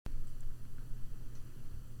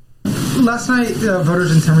last night,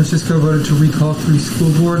 voters in San Francisco voted to recall 3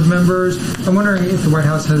 school board members. I'm wondering if the White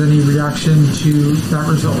House has any reaction to that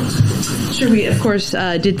result. Sure, we, of course,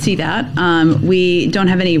 did see that. We don't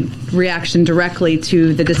have any reaction directly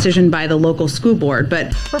to the decision by the local school board,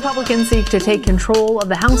 but Republicans seek to take control of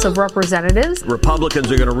the House of Representatives.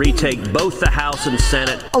 Republicans are going to retake both the House and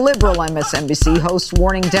Senate. A liberal MSNBC host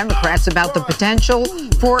warning Democrats about the potential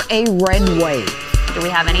for a red wave. Do we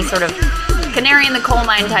have any sort of canary in the coal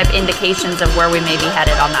mine type indications of where we may be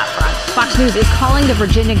headed on that front? Fox News is calling the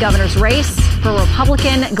Virginia governor's race for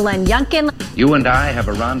Republican Glenn Youngkin. You and I have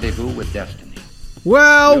a rendezvous with destiny.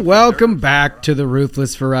 Well, welcome back to the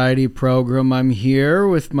Ruthless Variety Program. I'm here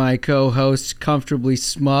with my co-host, Comfortably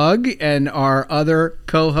Smug, and our other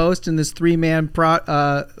co-host in this three-man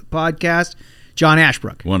podcast, John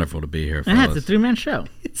Ashbrook. Wonderful to be here, fellas. Yeah, it's a three-man show.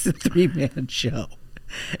 It's a three-man show.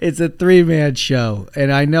 It's a three-man show,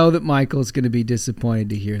 and I know that Michael's going to be disappointed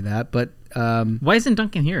to hear that, but... why isn't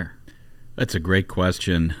Duncan here? That's a great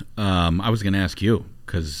question. I was going to ask you,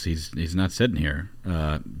 because he's not sitting here.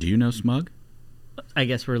 Do you know Smug? I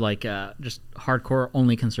guess we're like just hardcore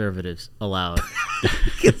only conservatives allowed.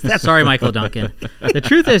 Sorry, Michael Duncan. The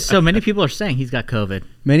truth is, so many people are saying he's got COVID.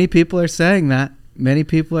 Many people are saying that.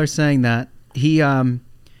 He,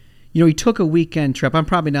 he took a weekend trip. I'm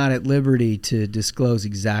probably not at liberty to disclose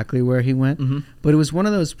exactly where he went, but it was one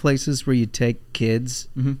of those places where you take kids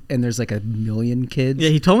and there's like 1 million kids. Yeah,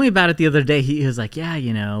 he told me about it the other day. He was like,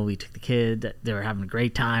 yeah, we took the kid. They were having a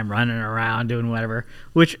great time running around, doing whatever.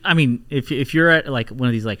 Which, I mean, if you're at like one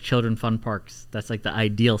of these like children fun parks, that's like the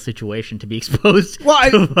ideal situation to be exposed.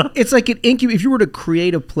 Well, it's like an incubator. If you were to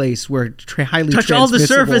create a place where highly touch all the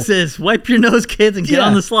surfaces, wipe your nose, kids, and get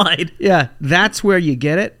on the slide. Yeah, that's where you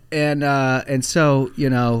get it. And so,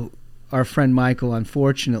 our friend Michael,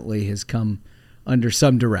 unfortunately, has come under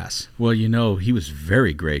some duress. Well, he was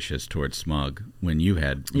very gracious towards Smug when you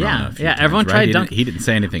had Rona a few times, everyone right? tried Duncan. He didn't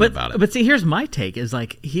say anything about it. But see, here's my take: is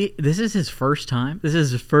like this is his first time. This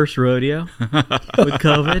is his first rodeo with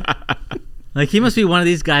COVID. Like, he must be one of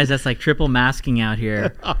these guys that's like triple masking out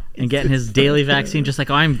here and getting his daily vaccine. Just like,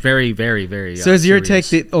 I'm very, very, very. So is your take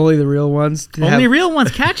only the real ones? Real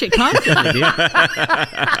ones catch it constantly, dude.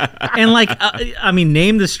 And like,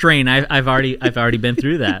 name the strain. I've already been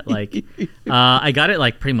through that. Like, I got it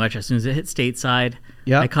like pretty much as soon as it hit stateside.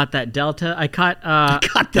 Yeah, I caught that Delta. I caught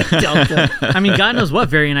that Delta. I mean, God knows what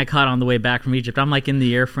variant I caught on the way back from Egypt. I'm like in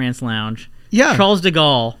the Air France lounge. Yeah, Charles de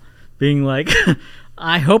Gaulle being like.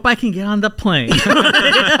 I hope I can get on the plane.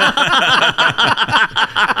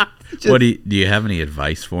 Do you have any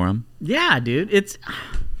advice for him? Yeah, dude.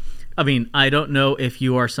 I don't know if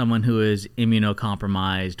you are someone who is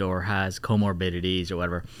immunocompromised or has comorbidities or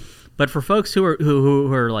whatever, but for folks who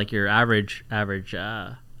are like your average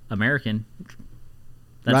American,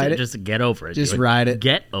 that's it. Just get over it. Just ride it.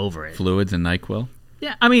 Get over it. Fluids and NyQuil.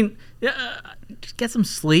 Yeah, just get some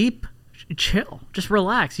sleep. Chill, just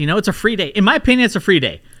relax. It's a free day. In my opinion, it's a free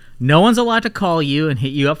day. No one's allowed to call you and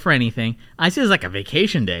hit you up for anything. I see it as like a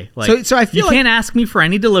vacation day. Like, so I feel you can't ask me for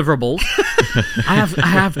any deliverables. I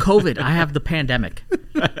have COVID. I have the pandemic.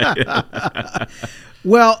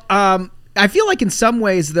 Well, I feel like in some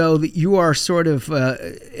ways, though, that you are sort of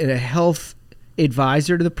a health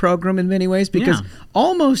advisor to the program in many ways, because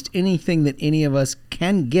almost anything that any of us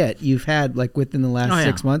can get, you've had like within the last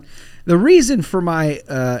 6 months. The reason for my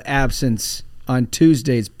absence on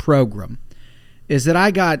Tuesday's program is that I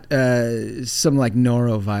got some like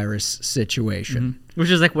norovirus situation. Which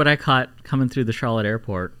is like what I caught coming through the Charlotte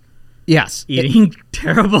airport. Yes. Eating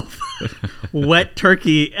terrible wet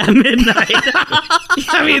turkey at midnight.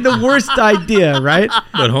 I mean, the worst idea, right?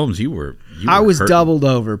 But Holmes, I was hurting. Doubled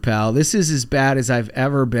over, pal. This is as bad as I've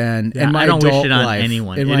ever been in my adult life. I don't wish it on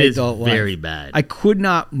anyone. It is very bad. I could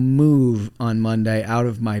not move on Monday out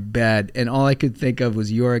of my bed, and all I could think of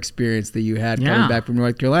was your experience that you had coming back from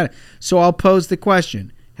North Carolina. So I'll pose the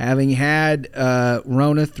question. Having had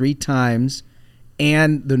Rona 3 times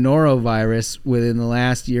and the norovirus within the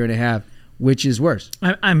last year and a half, which is worse?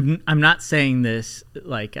 I'm not saying this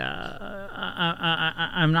like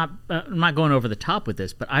I'm not going over the top with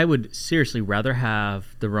this, but I would seriously rather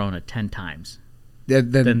have the Rona 10 times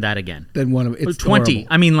than that again. Than one of it's 20. Horrible.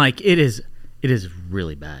 I mean, like it is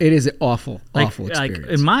really bad. It is an awful experience. Like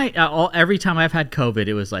in my every time I've had COVID,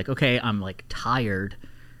 it was like, okay, I'm like tired,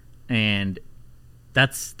 and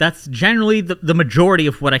that's generally the majority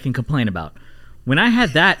of what I can complain about. When I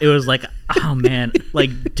had that, it was like, oh man,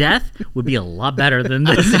 like death would be a lot better than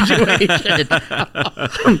this situation.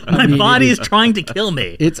 My body is trying to kill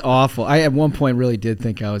me. It's awful. I at one point really did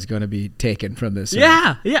think I was going to be taken from this.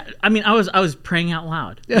 Yeah. I mean, I was praying out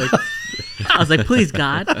loud. Like, I was like, please,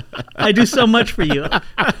 God, I do so much for you.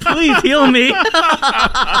 Please heal me.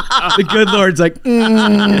 The good Lord's like,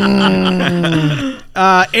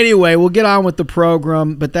 anyway, we'll get on with the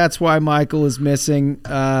program, but that's why Michael is missing.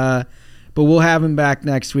 But we'll have him back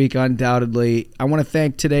next week, undoubtedly. I want to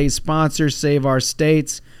thank today's sponsor, Save Our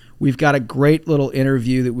States. We've got a great little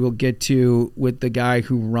interview that we'll get to with the guy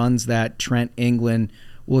who runs that, Trent England.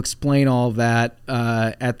 We'll explain all of that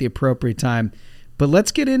at the appropriate time. But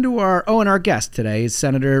let's get into our guest today is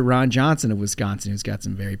Senator Ron Johnson of Wisconsin, who's got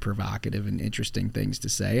some very provocative and interesting things to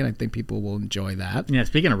say, and I think people will enjoy that. Yeah,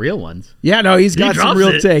 speaking of real ones. Yeah, no, he's got some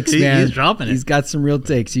real takes, man. He's dropping it. He's got some real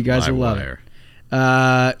takes. You guys will love it.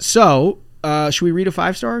 So, should we read a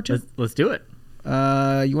 5-star or two? Let's do it.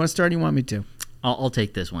 You want to start or you want me to? I'll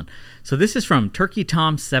take this one. So this is from Turkey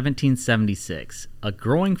Tom 1776, A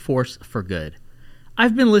Growing Force for Good.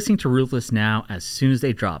 I've been listening to Ruthless now as soon as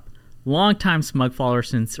they drop. Long-time Smug follower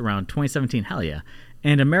since around 2017, hell yeah.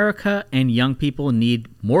 And America and young people need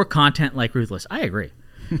more content like Ruthless. I agree.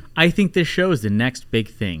 I think this show is the next big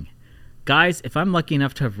thing. Guys, if I'm lucky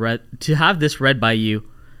enough to have this read by you,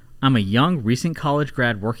 I'm a young, recent college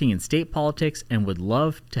grad working in state politics and would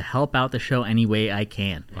love to help out the show any way I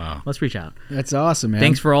can. Wow. Let's reach out. That's awesome, man.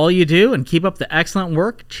 Thanks for all you do and keep up the excellent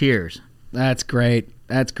work. Cheers. That's great.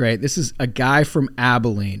 That's great. This is a guy from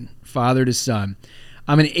Abilene, father to son.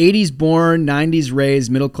 I'm an 80s born, 90s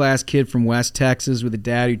raised, middle-class kid from West Texas with a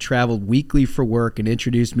dad who traveled weekly for work and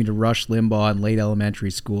introduced me to Rush Limbaugh in late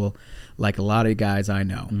elementary school, like a lot of guys I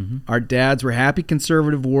know. Mm-hmm. Our dads were happy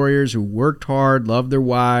conservative warriors who worked hard, loved their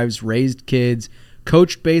wives, raised kids,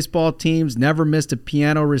 coached baseball teams, never missed a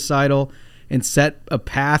piano recital, and set a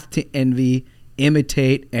path to envy,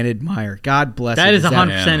 imitate, and admire. God bless that. It. Is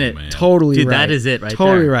 100% it. Man. Totally Dude, right. that is it right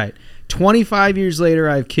totally there. Right. 25 years later,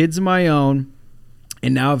 I have kids of my own,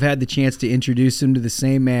 and now I've had the chance to introduce them to the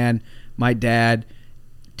same man, my dad.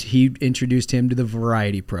 He introduced him to the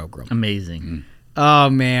variety program. Amazing. Mm-hmm. Oh,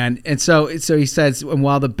 man. And so he says, and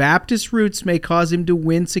while the Baptist roots may cause him to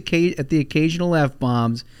wince at the occasional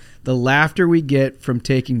F-bombs, the laughter we get from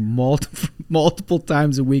taking multiple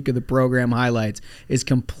times a week of the program highlights is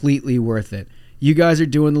completely worth it. You guys are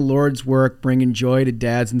doing the Lord's work, bringing joy to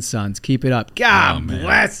dads and sons. Keep it up. God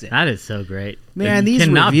bless it. That is so great. Man, you these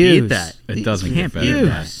cannot reviews. beat that. It doesn't get better than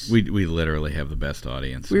that. We literally have the best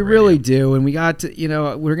audience. We really do. And we got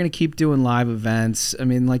to, we're going to keep doing live events. I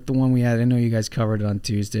mean, like the one we had, I know you guys covered it on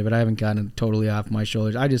Tuesday, but I haven't gotten it totally off my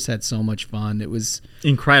shoulders. I just had so much fun. It was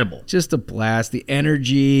incredible. Just a blast. The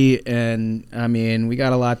energy. And I mean, we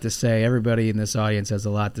got a lot to say. Everybody in this audience has a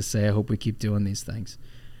lot to say. I hope we keep doing these things.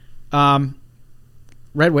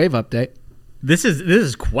 Red Wave update. This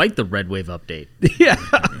is quite the Red Wave update. Yeah.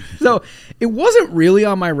 So it wasn't really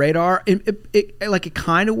on my radar. It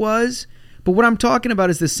kind of was. But what I'm talking about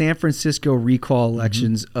is the San Francisco recall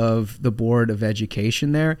elections of the Board of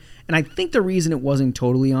Education there. And I think the reason it wasn't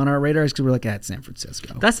totally on our radar is because we're like, that's San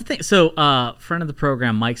Francisco. That's the thing. So friend of the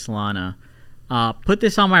program, Mike Solana, put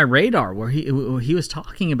this on my radar where he was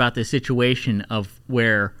talking about the situation of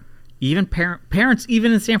where even parents,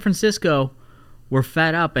 even in San Francisco, were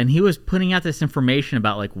fed up, and he was putting out this information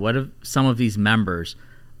about like what if some of these members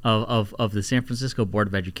of the San Francisco Board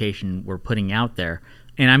of Education were putting out there.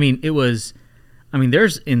 And I mean,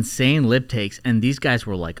 there's insane lib takes, and these guys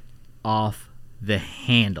were like off the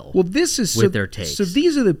handle. Well, this is with their takes. So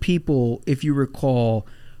these are the people, if you recall,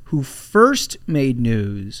 who first made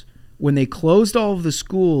news when they closed all of the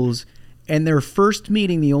schools, and their first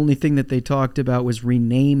meeting, the only thing that they talked about was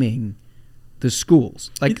renaming the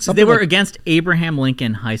schools. Like they were against Abraham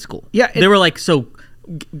Lincoln High School. Yeah, they were like, so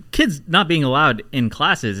kids not being allowed in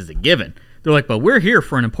classes is a given. They're like, but we're here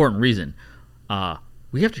for an important reason.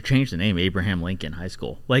 We have to change the name Abraham Lincoln High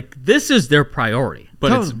School. Like, this is their priority.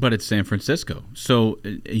 But it's San Francisco. So,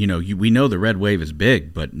 we know the red wave is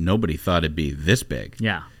big, but nobody thought it'd be this big.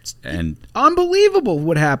 Yeah. And unbelievable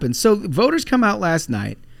what happened. So voters come out last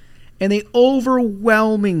night, and they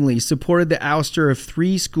overwhelmingly supported the ouster of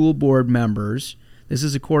 3 school board members. This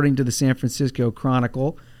is according to the San Francisco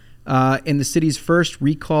Chronicle, in the city's first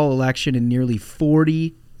recall election in nearly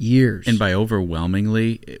 40 years. And by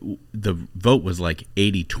overwhelmingly, the vote was like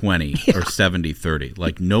 80-20 or 70-30.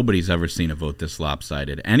 Like, nobody's ever seen a vote this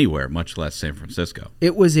lopsided anywhere, much less San Francisco.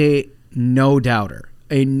 It was a no-doubter.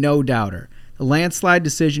 A no-doubter. The landslide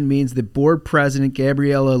decision means that board president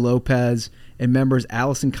Gabriela Lopez and members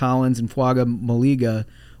Allison Collins and Fuaga Maliga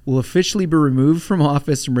will officially be removed from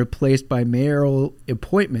office and replaced by mayoral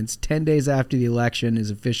appointments 10 days after the election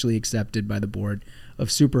is officially accepted by the Board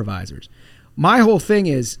of Supervisors. My whole thing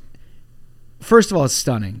is, first of all, it's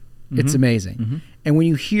stunning. Mm-hmm. It's amazing. Mm-hmm. And when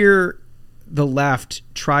you hear the left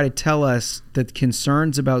try to tell us that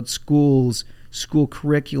concerns about schools, school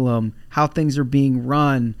curriculum, how things are being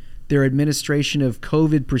run, their administration of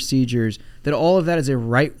COVID procedures, that all of that is a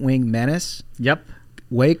right-wing menace. Yep.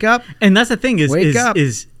 Wake up. And that's the thing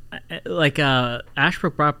is like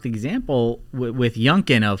Ashbrook brought up the example with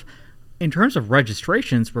Youngkin of, in terms of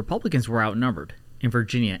registrations, Republicans were outnumbered in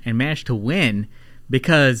Virginia and managed to win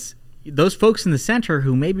because those folks in the center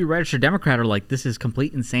who may be registered Democrat are like, this is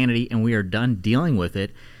complete insanity and we are done dealing with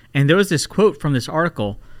it. And there was this quote from this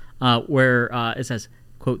article where it says,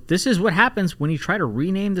 quote, "This is what happens when you try to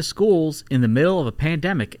rename the schools in the middle of a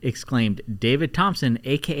pandemic," exclaimed David Thompson,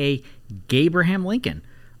 a.k.a. Gabraham Lincoln,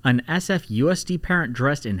 an SF-USD parent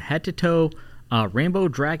dressed in head-to-toe rainbow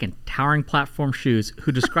drag and towering platform shoes,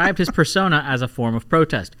 who described his persona as a form of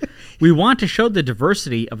protest. "We want to show the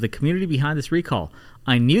diversity of the community behind this recall.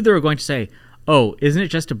 I knew they were going to say, 'Oh, isn't it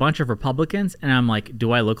just a bunch of Republicans?' And I'm like,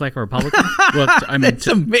 do I look like a Republican?" Well, I mean, That's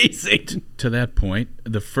amazing. To that point,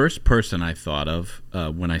 the first person I thought of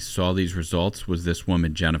when I saw these results was this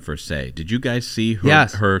woman, Jennifer Say. Did you guys see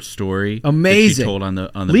her story? Amazing. That she told on the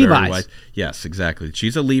Levi's. Barry Weiss? Yes, exactly.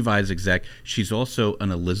 She's a Levi's exec. She's also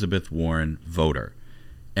an Elizabeth Warren voter.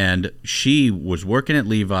 And she was working at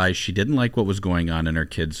Levi's. She didn't like what was going on in her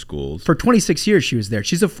kids' schools. For 26 years she was there.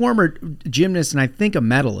 She's a former gymnast and I think a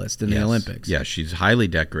medalist in the Olympics. Yeah, she's highly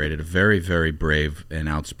decorated, a very, very brave and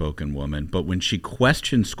outspoken woman. But when she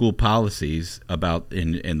questioned school policies about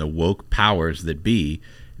in the woke powers that be,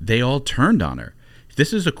 they all turned on her.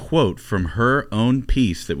 This is a quote from her own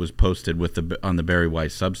piece that was posted on the Barry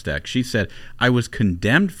Weiss Substack. She said, "I was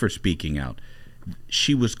condemned for speaking out.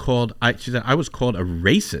 She said, I was called a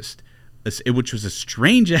racist, which was a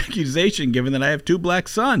strange accusation given that I have two black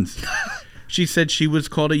sons." She said she was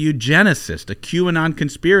called a eugenicist, a QAnon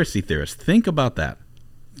conspiracy theorist. Think about that.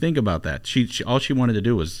 She all she wanted to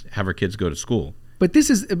do was have her kids go to school. But this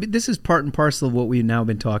is part and parcel of what we've now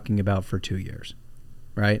been talking about for 2 years,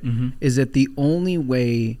 right? Mm-hmm. Is that the only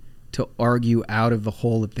way to argue out of the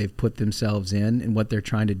hole that they've put themselves in and what they're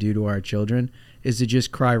trying to do to our children is to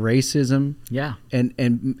just cry racism,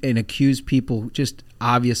 and accuse people who just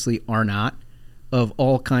obviously are not of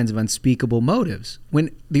all kinds of unspeakable motives. When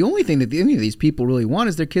the only thing that any of these people really want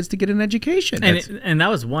is their kids to get an education. And that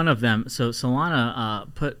was one of them. So Solana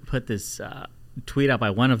put this tweet out by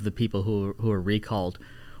one of the people who were recalled,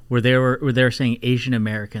 where they were saying Asian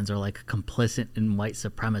Americans are like complicit in white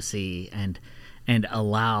supremacy and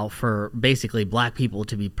allow for basically black people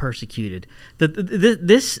to be persecuted.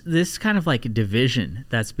 This kind of like division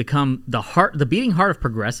that's become the beating heart of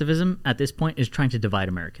progressivism at this point is trying to divide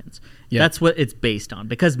Americans. Yeah. That's what it's based on,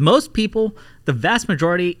 because most people, the vast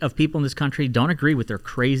majority of people in this country, don't agree with their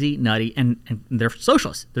crazy, nutty, and they're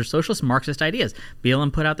socialists. They're socialist Marxist ideas.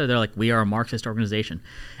 BLM put out there, they're like, we are a Marxist organization.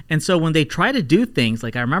 And so when they try to do things,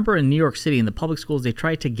 like I remember in New York City in the public schools, they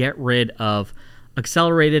tried to get rid of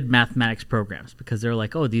accelerated mathematics programs because they're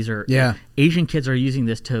like, oh, these are Asian kids are using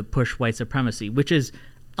this to push white supremacy, which is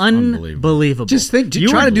unbelievable. Just think,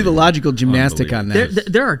 try to do the logical gymnastic on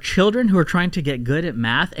that. There are children who are trying to get good at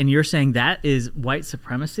math, and you're saying that is white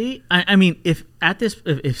supremacy? I mean, if people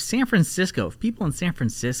in San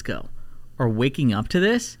Francisco are waking up to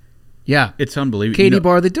this, yeah, it's unbelievable. Katie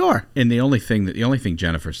barred the door. And the only thing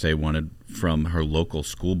Jennifer Say wanted from her local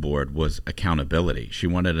school board was accountability. She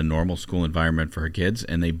wanted a normal school environment for her kids,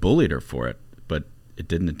 and they bullied her for it, but it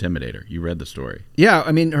didn't intimidate her. You read the story. Yeah,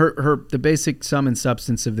 I mean, the basic sum and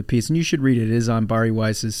substance of the piece, and you should read it. It is on Barry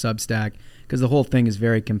Weiss's Substack because the whole thing is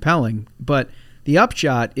very compelling. But the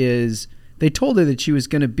upshot is they told her that she was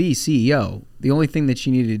going to be CEO. The only thing that she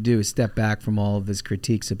needed to do is step back from all of this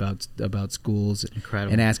critiques about schools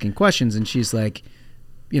and asking questions. And she's like,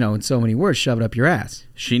 in so many words, shove it up your ass.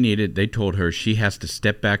 They told her she has to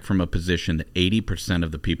step back from a position that 80%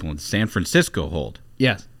 of the people in San Francisco hold.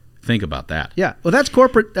 Yes. Think about that. Yeah. Well, that's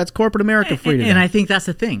corporate America for you. And I think that's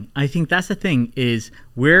the thing. Is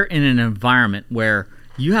we're in an environment where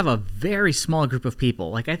you have a very small group of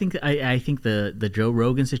people. Like I think the Joe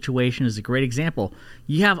Rogan situation is a great example.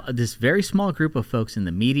 You have this very small group of folks in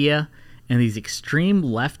the media and these extreme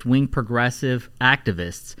left-wing progressive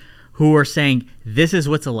activists who are saying this is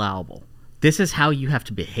what's allowable. This is how you have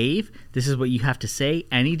to behave. This is what you have to say.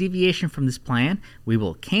 Any deviation from this plan, we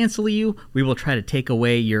will cancel you. We will try to take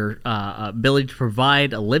away your ability to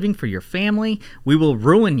provide a living for your family. We will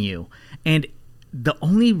ruin you. And the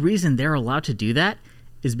only reason they're allowed to do that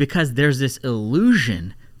is because there's this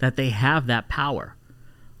illusion that they have that power.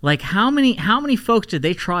 Like how many folks did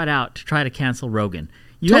they trot out to try to cancel Rogan?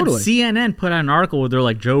 You had CNN put out an article where they're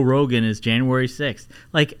like, Joe Rogan is January 6th.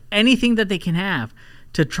 Like anything that they can have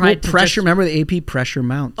to try to pressure. Remember the AP pressure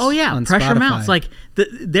mounts? Oh yeah, on pressure Spotify. mounts. Like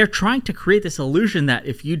they're trying to create this illusion that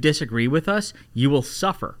if you disagree with us, you will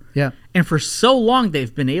suffer. Yeah. And for so long,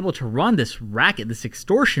 they've been able to run this racket, this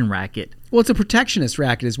extortion racket. Well, it's a protectionist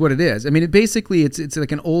racket, is what it is. I mean, it's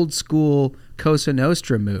like an old school Cosa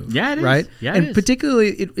Nostra move. Yeah, it is. Right? Yeah, and it is.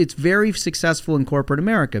 particularly, it's very successful in corporate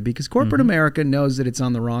America because corporate America knows that it's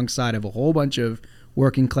on the wrong side of a whole bunch of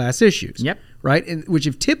working class issues. Yep. Right? And which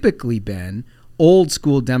have typically been old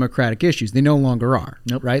school Democratic issues. They no longer are.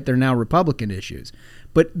 Nope. Right? They're now Republican issues.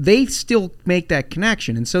 But they still make that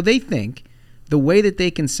connection. And so they think the way that they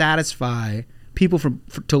can satisfy people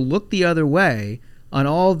to look the other way on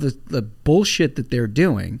all the bullshit that they're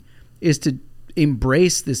doing is to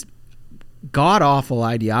embrace this god-awful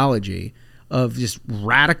ideology of just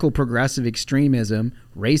radical progressive extremism,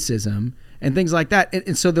 racism, and things like that.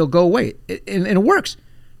 And so they'll go away. And it works,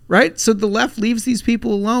 right? So the left leaves these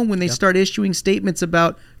people alone when they start issuing statements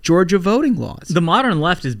about Georgia voting laws. The modern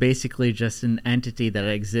left is basically just an entity that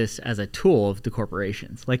exists as a tool of the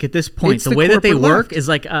corporations. Like at this point, It's the the way that they corporate work left. is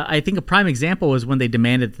like, I think a prime example was when they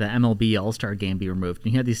demanded the MLB All-Star game be removed.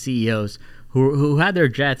 And you had these CEOs who had their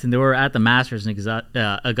jets and they were at the Masters in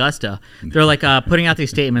Augusta. They're like putting out these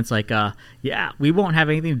statements like, yeah, we won't have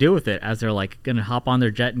anything to do with it, as they're like going to hop on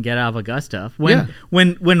their jet and get out of Augusta. When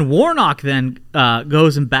Warnock then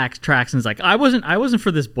goes and backtracks and is like, I wasn't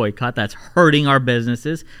for this boycott. That's hurting our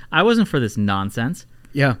businesses. I wasn't for this nonsense.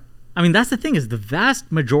 Yeah. I mean, that's the thing is the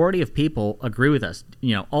vast majority of people agree with us.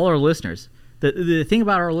 You know, all our listeners. The thing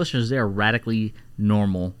about our listeners, they are radically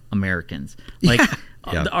normal Americans. Like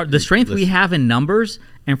the strength we have in numbers,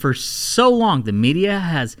 and for so long, the media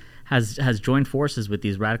has joined forces with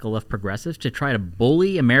these radical left progressives to try to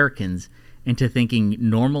bully Americans into thinking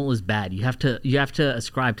normal is bad. You have to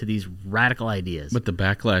ascribe to these radical ideas. But the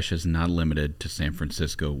backlash is not limited to San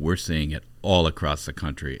Francisco. We're seeing it all across the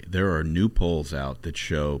country. There are new polls out that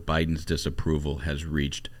show Biden's disapproval has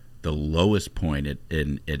reached the lowest point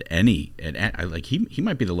he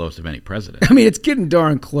might be the lowest of any president. I mean, it's getting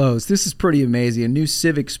darn close. This is pretty amazing. A new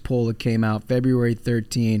Civics poll that came out February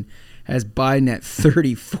 13 has Biden at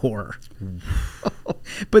 34.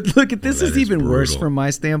 But look at this, is even worse from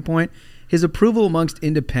my standpoint. His approval amongst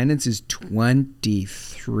independents is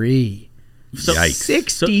 23. So,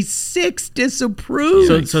 66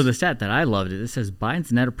 disapprove. So the stat that I loved, it says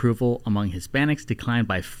Biden's net approval among Hispanics declined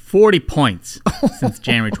by 40 points since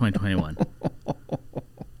January 2021.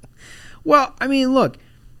 Well, I mean, look,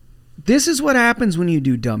 this is what happens when you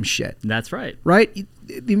do dumb shit. That's right. Right?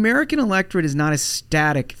 The American electorate is not a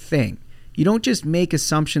static thing. You don't just make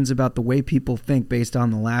assumptions about the way people think based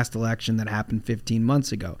on the last election that happened 15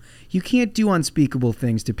 months ago. You can't do unspeakable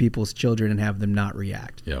things to people's children and have them not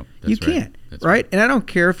react. Yeah, you can't, right? And I don't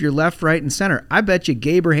care if you're left, right, and center. I bet you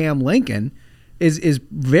Abraham Lincoln is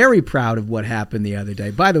very proud of what happened the other day.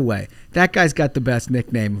 By the way, that guy's got the best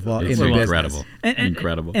nickname of all in the incredible. business.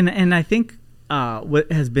 Incredible. And I think what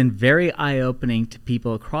has been very eye-opening to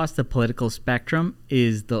people across the political spectrum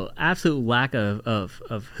is the absolute lack of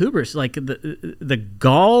hubris, like the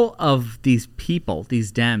gall of these people, these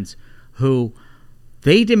Dems, who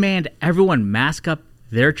they demand everyone mask up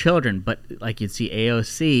their children, but like you'd see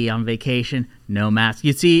AOC on vacation, no mask.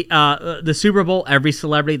 You'd see the Super Bowl, every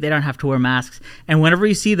celebrity, they don't have to wear masks. And whenever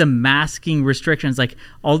you see the masking restrictions, like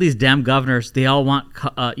all these Dem governors, they all want,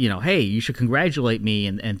 hey, you should congratulate me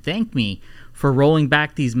and thank me for rolling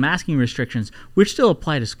back these masking restrictions, which still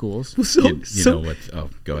apply to schools. Go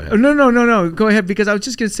ahead. No. Go ahead, because I was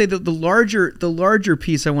just going to say that the larger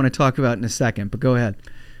piece I want to talk about in a second, but go ahead.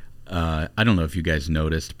 I don't know if you guys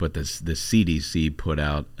noticed, but the CDC put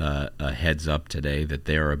out a heads up today that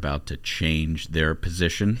they're about to change their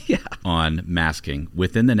position on masking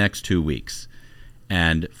within the next 2 weeks.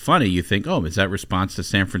 And funny, you think, is that response to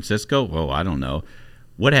San Francisco? Oh, I don't know.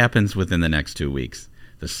 What happens within the next 2 weeks?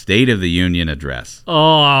 The State of the Union address. Unbelievable.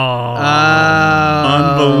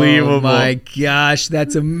 Oh, my gosh.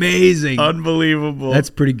 That's amazing. Unbelievable.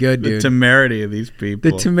 That's pretty good, dude. The temerity of these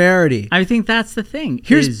people. The temerity. I think that's the thing.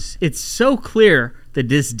 It's so clear the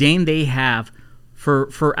disdain they have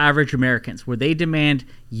for average Americans, where they demand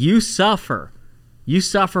you suffer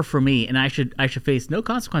for me, and I should face no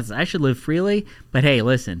consequences. I should live freely. But hey,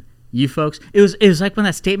 listen, you folks. It was like when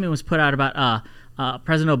that statement was put out about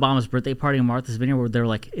President Obama's birthday party in Martha's Vineyard, where they're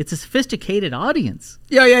like, it's a sophisticated audience.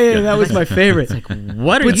 Yeah. That was my favorite. It's like,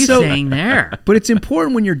 what are you saying there? But it's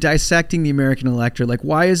important when you're dissecting the American electorate. Like,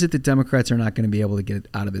 why is it that Democrats are not going to be able to get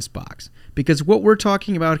out of this box? Because what we're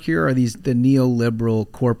talking about here are the neoliberal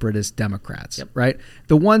corporatist Democrats, right?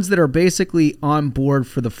 The ones that are basically on board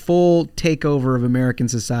for the full takeover of American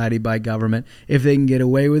society by government if they can get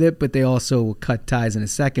away with it, but they also will cut ties in a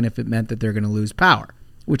second if it meant that they're going to lose power,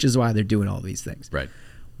 which is why they're doing all these things. Right.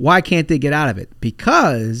 Why can't they get out of it?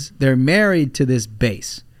 Because they're married to this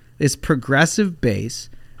base, this progressive base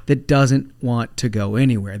that doesn't want to go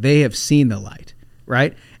anywhere. They have seen the light,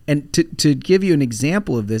 right? And to give you an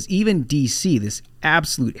example of this, even D.C., this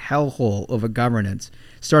absolute hellhole of a governance,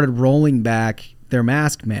 started rolling back their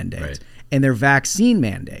mask mandates and their vaccine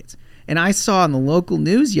mandates. And I saw in the local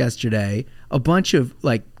news yesterday a bunch of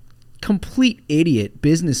like complete idiot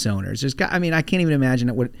business owners. I can't even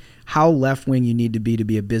imagine how left-wing you need to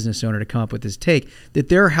be a business owner to come up with this take, that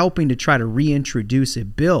they're helping to try to reintroduce a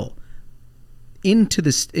bill into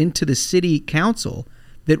the city council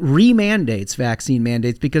that remandates vaccine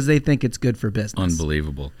mandates because they think it's good for business.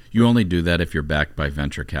 Unbelievable. You only do that if you're backed by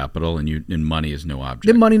venture capital and money is no object.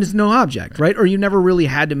 Then money is no object, right? Or you never really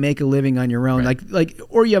had to make a living on your own,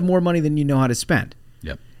 or you have more money than you know how to spend.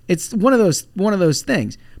 Yep. It's one of those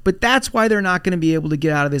things. But that's why they're not going to be able to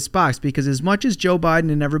get out of this box, because as much as Joe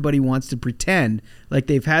Biden and everybody wants to pretend like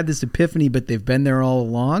they've had this epiphany but they've been there all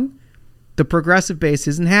along, the progressive base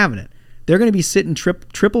isn't having it. They're going to be sitting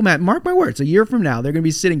triple masked. Mark my words, a year from now, they're going to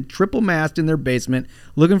be sitting triple masked in their basement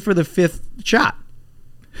looking for the fifth shot.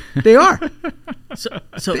 They are.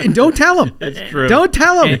 And don't tell them. It's true. Don't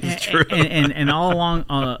tell them. It's true. And all along,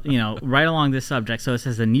 right along this subject. So it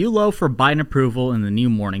says a new low for Biden approval in the new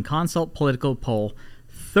Morning Consult political poll,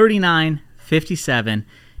 39-57.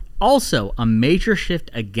 Also, a major shift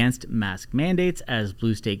against mask mandates as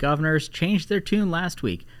blue state governors changed their tune last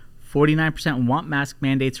week. 49% want mask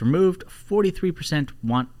mandates removed, 43%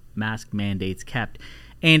 want mask mandates kept.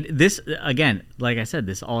 And this, again, like I said,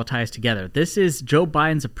 this all ties together. This is Joe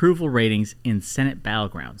Biden's approval ratings in Senate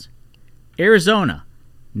battlegrounds. Arizona,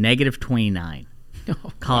 -29.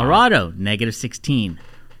 Colorado, -16.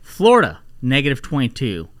 Florida,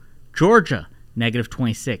 -22. Georgia,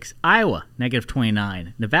 -26. Iowa,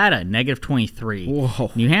 -29. Nevada, -23. Whoa.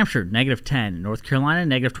 New Hampshire, -10. North Carolina,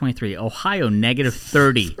 -23. Ohio,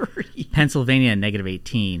 -30. Pennsylvania,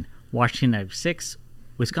 -18. Washington, -6.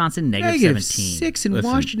 Wisconsin, -17. -6 in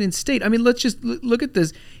Washington State. I mean, let's just look at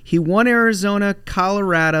this. He won Arizona,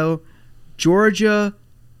 Colorado, Georgia,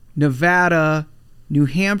 Nevada, New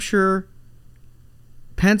Hampshire,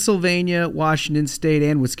 Pennsylvania, Washington State,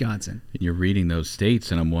 and Wisconsin. And you're reading those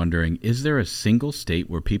states, and I'm wondering, is there a single state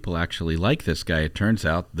where people actually like this guy? It turns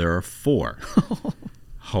out there are 4.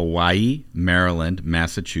 Hawaii, Maryland,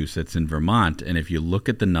 Massachusetts, and Vermont. And if you look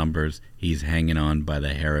at the numbers, he's hanging on by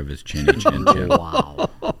the hair of his chinny chin.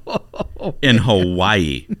 Wow. In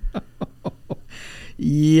Hawaii.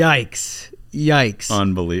 Yikes.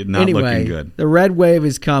 Unbelievable. Not anyway, looking good. The red wave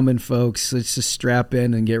is coming, folks. Let's just strap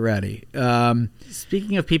in and get ready.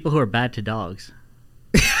 Speaking of people who are bad to dogs.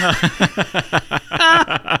 That's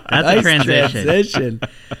a transition.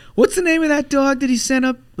 What's the name of that dog that he sent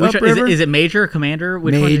up river? Is it Major or Commander?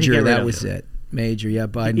 Which one did he get rid that of? was it. Major, yeah,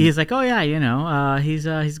 Biden. He's like, oh yeah,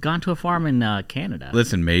 he's gone to a farm in Canada.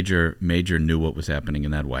 Listen, Major knew what was happening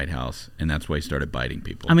in that White House, and that's why he started biting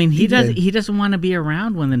people. I mean, he doesn't want to be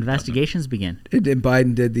around when the investigations begin. And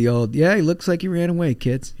Biden did the old, he looks like he ran away,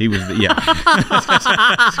 kids. He was, he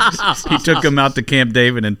took him out to Camp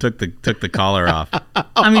David and took the collar off.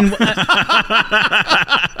 I mean.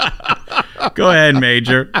 Go ahead,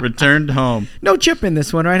 Major. Returned home. No chip in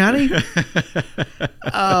this one, right, honey?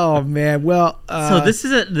 Oh man. Well, so this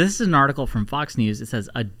is an article from Fox News. It says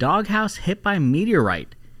a doghouse hit by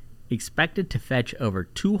meteorite expected to fetch over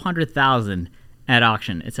 $200,000 at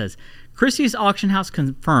auction. It says Christie's Auction House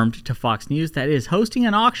confirmed to Fox News that it is hosting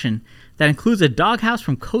an auction that includes a doghouse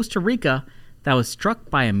from Costa Rica that was struck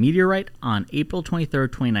by a meteorite on April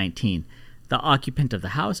 23rd, 2019. The occupant of the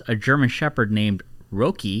house, a German Shepherd named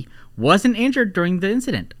Roki, wasn't injured during the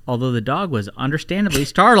incident, although the dog was understandably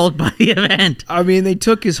startled by the event. I mean, they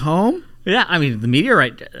took his home? Yeah, I mean, the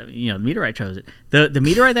meteorite chose it. The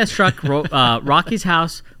meteorite that struck Rocky's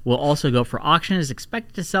house will also go for auction. Is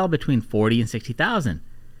expected to sell between $40,000 and $60,000.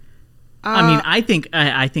 I mean, I think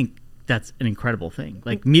that's an incredible thing.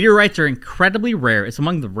 Like, meteorites are incredibly rare. It's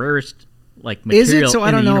among the rarest material. Is it? So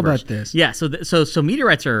I don't know universe. about this. Yeah, so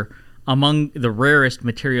meteorites are among the rarest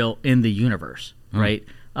material in the universe, right?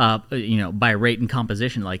 by rate and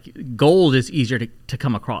composition. Like gold is easier to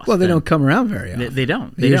come across. Well, they don't come around very often. They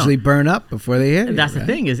don't. They usually burn up before they hit. That's the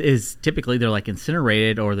thing is typically they're like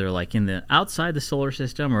incinerated, or they're like in the outside the solar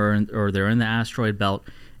system, or they're in the asteroid belt.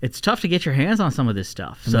 It's tough to get your hands on some of this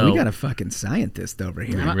stuff. So we got a fucking scientist over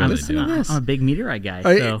here. I'm a big meteorite guy.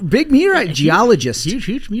 So. Big meteorite geologist.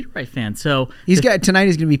 Huge meteorite fan. So tonight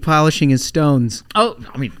he's going to be polishing his stones. Oh,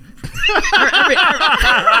 I mean.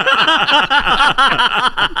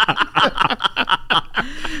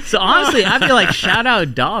 So honestly, I feel like shout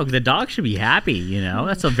out dog. The dog should be happy.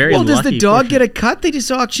 That's a very does the dog portion. Get a cut? They just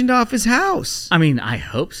auctioned off his house. I mean, I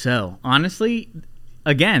hope so. Honestly,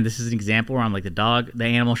 again, this is an example where I'm like the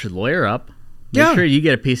animal should lawyer up. Make sure you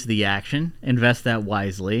get a piece of the action. Invest that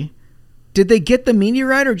wisely. Did they get the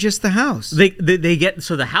meteorite or just the house? They get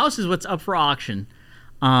the house is what's up for auction.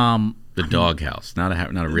 The doghouse, not a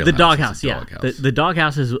real. The house. Doghouse, yeah. The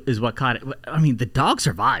doghouse is what caught it. I mean, the dog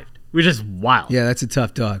survived, which is wild. Yeah, that's a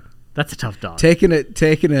tough dog. That's a tough dog. Taking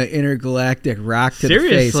an intergalactic rock to the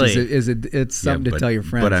face it's something to tell your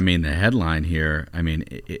friends. But I mean, the headline here. I mean,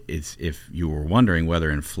 it's if you were wondering whether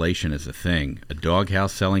inflation is a thing, a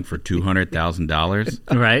doghouse selling for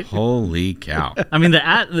 $200,000, right? Holy cow! I mean, the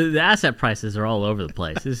asset prices are all over the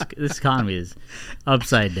place. This economy is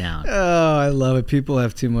upside down. Oh, I love it. People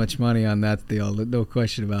have too much money on that deal. No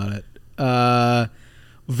question about it.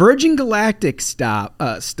 Virgin Galactic stock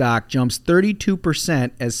jumps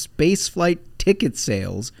 32% as spaceflight ticket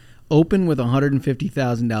sales open with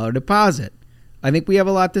 $150,000 deposit. I think we have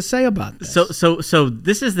a lot to say about this. So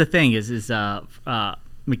this is the thing: is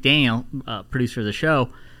McDaniel, producer of the show,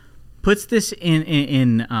 puts this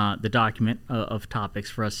in the document of topics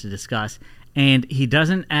for us to discuss, and he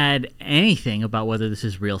doesn't add anything about whether this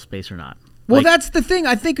is real space or not. Well, that's the thing.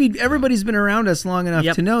 I think everybody's been around us long enough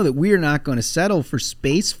to know that we are not going to settle for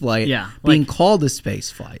space flight being called a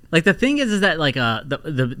space flight. Like the thing is that like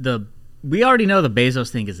we already know the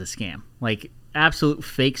Bezos thing is a scam. Like absolute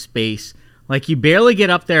fake space. Like you barely get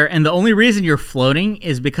up there, and the only reason you're floating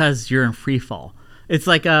is because you're in free fall. It's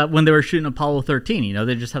like when they were shooting Apollo 13,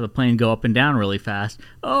 they just have a plane go up and down really fast.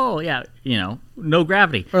 Oh, yeah, no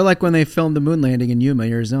gravity. Or like when they filmed the moon landing in Yuma,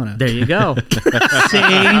 Arizona. There you go.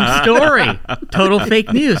 Same story. Total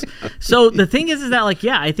fake news. So the thing is that, like,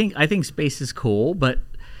 yeah, I think space is cool, but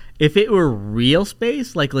if it were real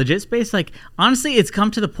space, like legit space, like, honestly, it's come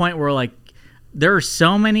to the point where, like, there are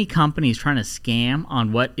so many companies trying to scam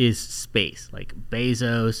on what is space, like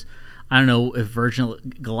Bezos. I don't know if Virgin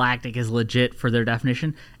Galactic is legit for their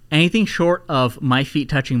definition. Anything short of my feet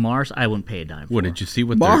touching Mars, I wouldn't pay a dime for. What did you see?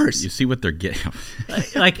 Mars. You see what they're getting?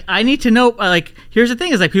 Like, I need to know. Like, here's the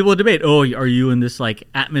thing: is like people debate. Oh, are you in this like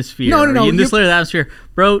atmosphere? No. Are you in this layer of the atmosphere,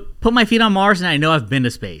 bro? Put my feet on Mars, and I know I've been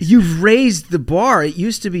to space. You've raised the bar. It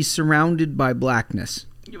used to be surrounded by blackness.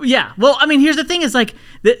 Yeah. Well, I mean, here's the thing: is like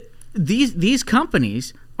these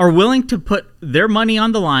companies are willing to put their money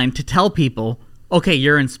on the line to tell people, okay,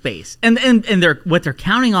 you're in space, and what they're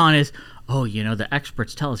counting on is, oh, the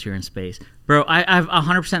experts tell us you're in space. Bro, I've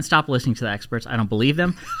 100% stopped listening to the experts. I don't believe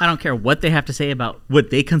them. I don't care what they have to say about what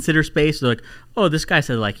they consider space. They're like, oh, this guy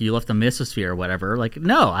said, like, you left the mesosphere or whatever. Like,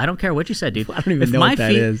 no, I don't care what you said, dude. I don't even know what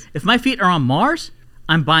that is. If my feet are on Mars,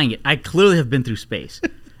 I'm buying it. I clearly have been through space.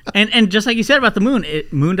 and just like you said about the moon,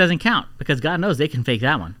 moon doesn't count because God knows they can fake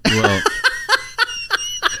that one.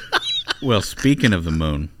 Well, speaking of the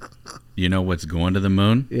moon, you know what's going to the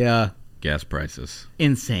moon? Yeah. Gas prices.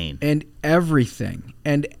 Insane. And everything.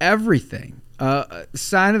 Sign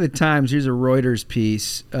of the times, here's a Reuters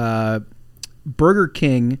piece. Burger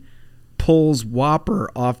King pulls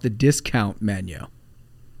Whopper off the discount menu.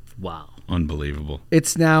 Wow. Unbelievable.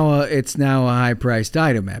 It's now a high-priced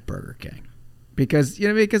item at Burger King. Because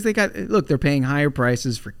they got, look, they're paying higher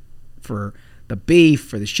prices for the beef,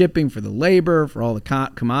 for the shipping, for the labor, for all the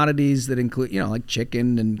commodities that include, like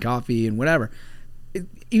chicken and coffee and whatever.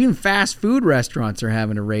 Even fast food restaurants are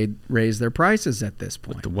having to raise their prices at this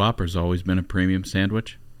point. But the Whopper's always been a premium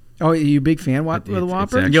sandwich. Oh, are you a big fan of the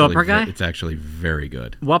Whopper? You a Whopper guy? It's actually very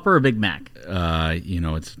good. Whopper or Big Mac?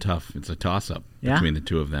 It's tough. It's a toss-up between the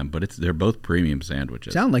two of them, but they're both premium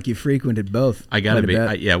sandwiches. Sound like you frequented both. I gotta be.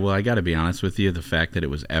 I gotta be honest with you. The fact that it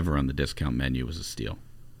was ever on the discount menu was a steal.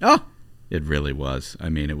 Oh. It really was. I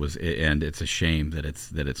mean, and it's a shame that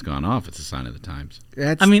it's gone off. It's a sign of the times.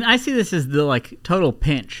 I see this as the like total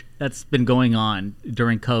pinch that's been going on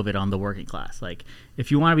during COVID on the working class. Like,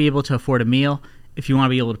 if you want to be able to afford a meal, if you want to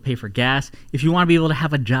be able to pay for gas, if you want to be able to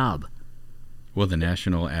have a job. Well, the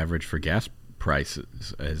national average for gas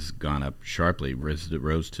prices has gone up sharply. It rose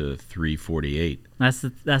to $3.48.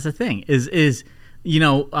 That's the thing.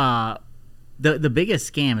 the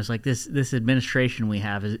biggest scam is like this administration we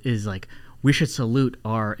have is like, we should salute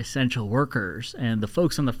our essential workers and the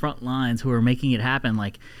folks on the front lines who are making it happen.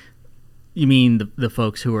 Like, you mean the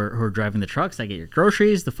folks who are driving the trucks that get your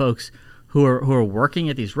groceries, the folks who are working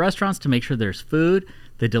at these restaurants to make sure there's food,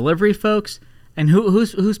 the delivery folks, and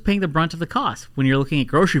who's paying the brunt of the cost when you're looking at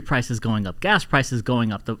grocery prices going up, gas prices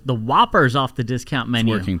going up, the Whoppers off the discount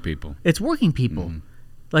menu. It's working people. It's working people. Mm-hmm.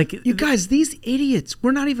 Like, you guys, these idiots,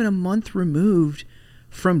 we're not even a month removed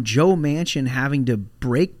from Joe Manchin having to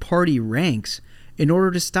break party ranks in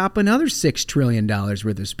order to stop another $6 trillion worth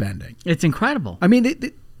of spending. It's incredible. I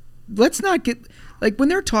mean, let's not get, like, when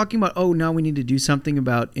they're talking about, oh, now we need to do something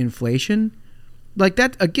about inflation, like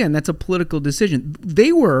that, again, that's a political decision.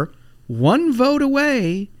 They were one vote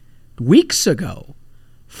away weeks ago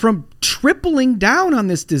from tripling down on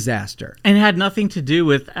this disaster. And it had nothing to do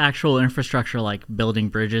with actual infrastructure like building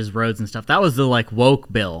bridges, roads, and stuff. That was the like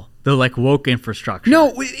woke bill, the like woke infrastructure.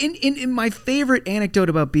 No, in my favorite anecdote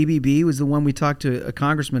about BBB was the one we talked to a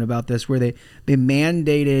congressman about this, where they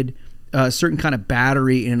mandated a certain kind of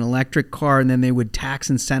battery in an electric car, and then they would tax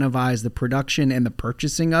incentivize the production and the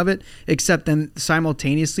purchasing of it, except then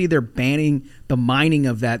simultaneously they're banning the mining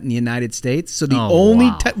of that in the United States. So the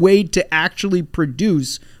only way to actually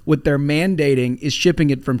produce what they're mandating is shipping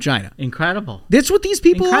it from China. Incredible. That's what these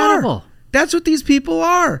people are. That's what these people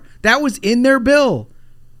are. That was in their bill,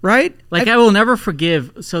 right? Like, I will never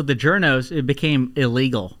forgive. So the journos, it became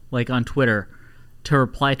illegal, like on Twitter, to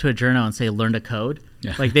reply to a journo and say, learn to code.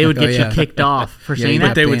 Yeah. Like, they would get you kicked off for saying that.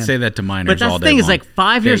 But they would say that to miners all day long. But that's the thing is, like,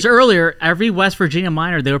 5 years earlier, every West Virginia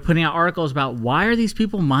miner, they were putting out articles about why are these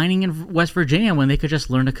people mining in West Virginia when they could just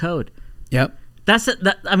learn to code. Yep. That's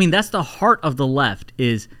the heart of the left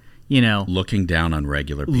is, you know, looking down on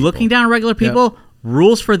regular people. Yep.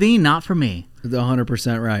 Rules for thee, not for me.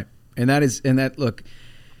 100% right. And look,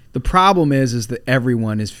 the problem is that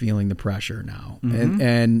everyone is feeling the pressure now. Mm-hmm.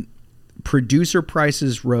 And producer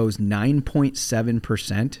prices rose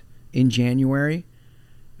 9.7% in January.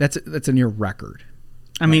 That's a near record.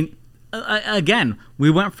 I mean, again,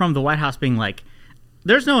 we went from the White House being like,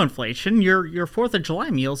 there's no inflation. Your 4th of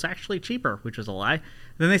July meal is actually cheaper, which was a lie.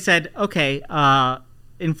 Then they said, okay,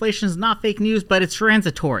 inflation is not fake news, but it's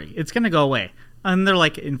transitory. It's going to go away. And they're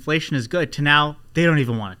like, inflation is good. To now, they don't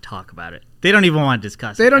even want to talk about it. They don't even want to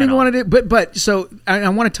discuss it. They don't even want to do. But so I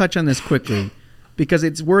want to touch on this quickly because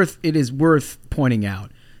it is worth pointing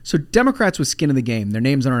out. So Democrats with skin in the game, their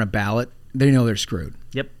names aren't on a ballot. They know they're screwed.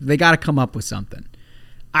 Yep. They got to come up with something.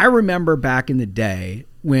 I remember back in the day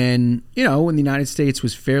when the United States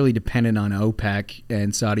was fairly dependent on OPEC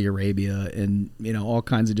and Saudi Arabia and, all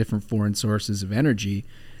kinds of different foreign sources of energy,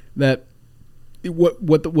 that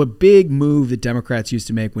what big move that Democrats used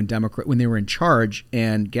to make when they were in charge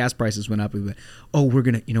and gas prices went up, we're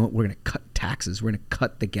gonna cut taxes. We're gonna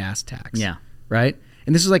cut the gas tax. Yeah. Right?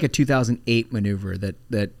 And this was like a 2008 maneuver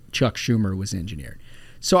that Chuck Schumer was engineered.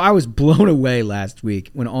 So I was blown away last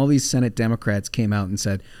week when all these Senate Democrats came out and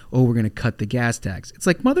said, we're going to cut the gas tax. It's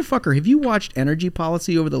like, motherfucker, have you watched energy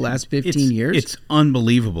policy over the last 15 years? It's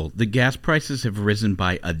unbelievable. The gas prices have risen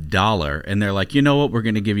by $1, and they're like, you know what? We're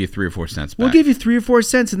going to give you 3 or 4 cents back. We'll give you 3 or 4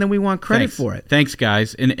 cents, and then we want credit for it. Thanks,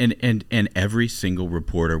 guys. And every single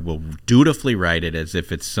reporter will dutifully write it as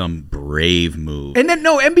if it's some brave move. And then,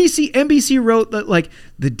 no, NBC wrote that, like,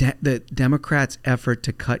 the Democrats' effort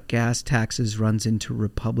to cut gas taxes runs into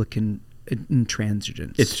Republican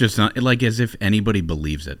intransigence. It's just not like as if anybody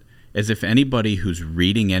believes it. As if anybody who's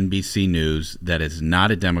reading NBC News that is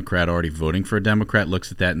not a Democrat already voting for a Democrat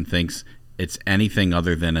looks at that and thinks it's anything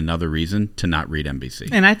other than another reason to not read NBC.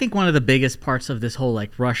 And I think one of the biggest parts of this whole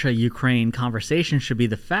like Russia-Ukraine conversation should be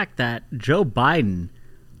the fact that Joe Biden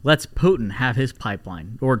lets Putin have his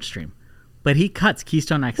pipeline, Nord Stream. But he cuts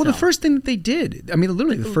Keystone XL. Well, the first thing that they did, I mean,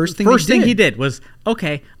 literally the first thing he did was,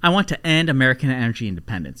 okay, I want to end American energy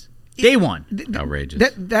independence. Day one.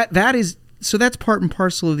 Outrageous. That is, so that's part and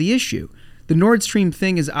parcel of the issue. The Nord Stream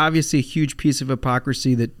thing is obviously a huge piece of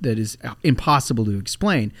hypocrisy that is impossible to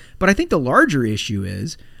explain. But I think the larger issue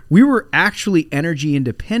is we were actually energy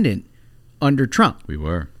independent under Trump. We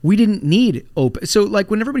were. We didn't need OPEC. So like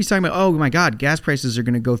when everybody's talking about, oh my God, gas prices are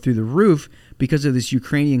going to go through the roof because of this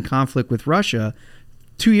Ukrainian conflict with Russia,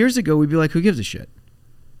 2 years ago we'd be like, who gives a shit?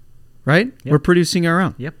 Right? Yep. We're producing our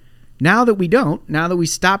own. Yep. Now that we don't, now that we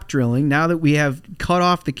stopped drilling, now that we have cut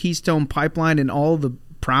off the Keystone Pipeline and all the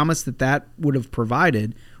promise that would have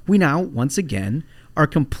provided, we now, once again, are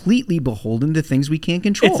completely beholden to things we can't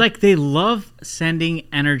control. It's like they love sending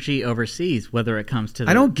energy overseas, whether it comes to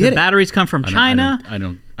I don't get the batteries come from China.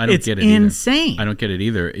 I I don't it's get it either. insane. I don't get it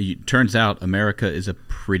either. It turns out America is a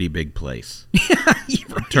pretty big place.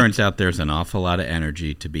 Turns out there's an awful lot of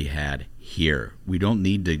energy to be had here. We don't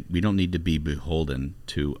need to be beholden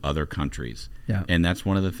to other countries. Yeah. And that's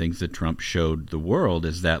one of the things that Trump showed the world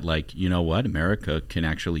is that, like, you know what? America can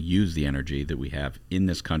actually use the energy that we have in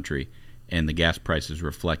this country, and the gas prices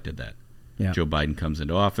reflected that. Yeah. Joe Biden comes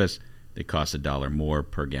into office, they cost $1 more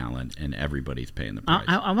per gallon, and everybody's paying the price.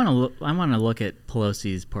 I want to look at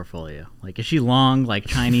Pelosi's portfolio. Like, is she long like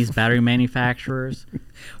Chinese battery manufacturers?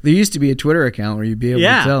 There used to be a Twitter account where you'd be able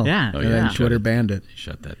to tell. Yeah, And then Twitter banned it.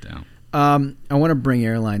 Shut that down. I want to bring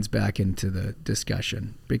airlines back into the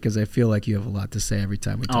discussion because I feel like you have a lot to say every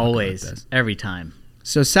time we talk about this. Every time.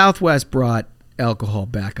 So Southwest brought alcohol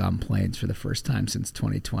back on planes for the first time since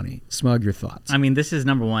 2020. Smug, your thoughts? I mean, this is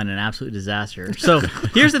number one, an absolute disaster. So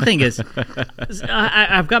here's the thing is,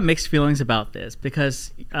 I've got mixed feelings about this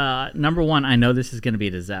because number one, I know this is going to be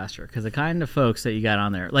a disaster because the kind of folks that you got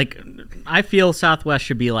on there, like, I feel Southwest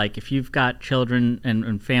should be like, if you've got children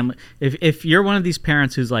and family, if you're one of these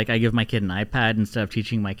parents who's like, I give my kid an iPad instead of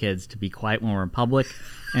teaching my kids to be quiet when we're in public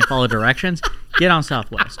and follow directions, get on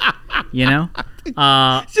Southwest. You know,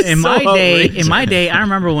 in my day, I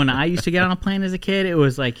remember when I used to get on a plane as a kid, it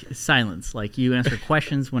was like silence. Like, you answer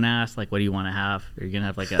questions when asked, like, what do you want to have? Are you gonna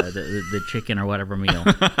have like the chicken or whatever meal?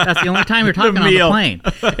 That's the only time you're talking on the plane.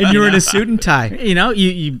 And you're in a suit and tie. You know,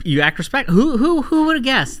 you act respect. Who would have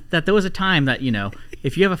guessed that there was a time that, you know,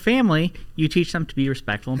 if you have a family, you teach them to be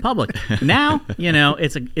respectful in public. Now, you know,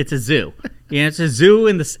 it's a zoo. You know, it's a zoo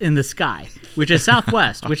in the sky, which is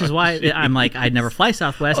Southwest, which is why I'm like, I'd never fly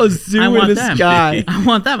Southwest. A zoo in the sky. I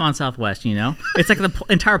want them on Southwest, you know? It's like the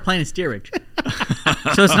entire plane is steerage.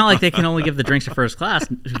 So it's not like they can only give the drinks to first class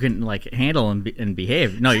who can, like, handle and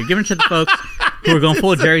behave. No, you're giving it to the folks who are going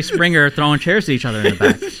full Jerry Springer, throwing chairs to each other in the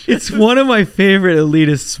back. It's one of my favorite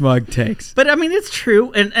elitist smug takes. But, I mean, it's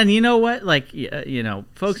true. And you know what? Like, you know,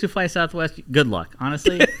 folks who fly Southwest, good luck,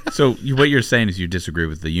 honestly. So what you're saying is you disagree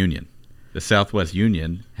with the union. The Southwest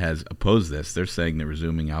Union has opposed this. They're saying that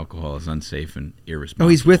resuming alcohol is unsafe and irresponsible. Oh,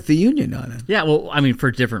 he's with the union on it. Yeah, well, I mean,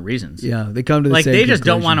 for different reasons. Yeah, they come to the like same they just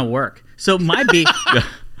conclusion. don't want to work. So my beef,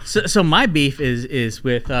 so my beef is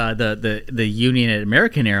with the union at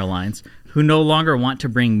American Airlines, who no longer want to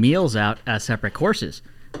bring meals out as separate courses.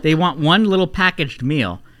 They want one little packaged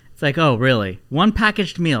meal. It's like, oh, really? One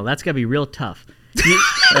packaged meal? That's gotta be real tough.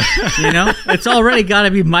 You know, it's already got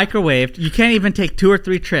to be microwaved. You can't even take 2 or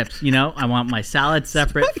 3 trips. You know, I want my salad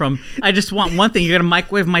separate from. I just want one thing. You're gonna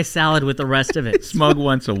microwave my salad with the rest of it. Smug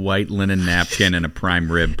wants a white linen napkin and a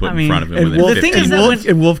prime rib put in front of him. And, within 15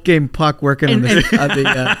 and Wolfgang Puck working on the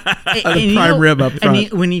prime rib up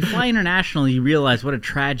front. And when you fly international, you realize what a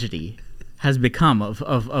tragedy has become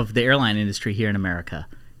of the airline industry here in America.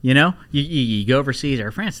 You know, you go overseas.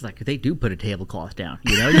 Air France is like, they do put a tablecloth down.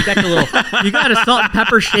 You know, you got a salt and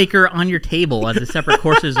pepper shaker on your table as the separate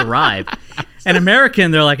courses arrive. And American,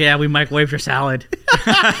 they're like, yeah, we microwave your salad.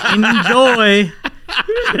 Enjoy.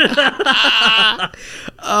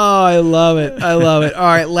 Oh, I love it. I love it. All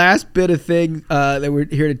right, last bit of thing that we're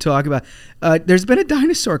here to talk about. There's been a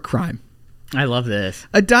dinosaur crime. I love this.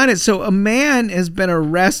 So a man has been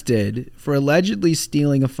arrested for allegedly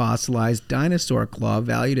stealing a fossilized dinosaur claw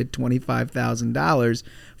valued at $25,000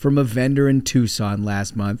 from a vendor in Tucson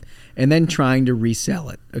last month and then trying to resell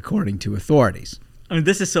it, according to authorities. I mean,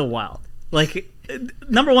 this is so wild. Like,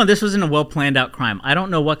 number one, this wasn't a well-planned out crime. I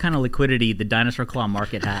don't know what kind of liquidity the dinosaur claw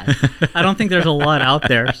market has. I don't think there's a lot out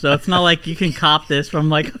there. So it's not like you can cop this from,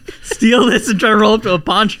 like, steal this and try to roll up to a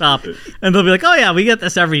pawn shop. And they'll be like, oh, yeah, we get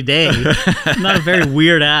this every day. Not a very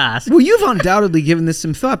weird ask. Well, you've undoubtedly given this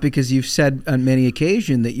some thought because you've said on many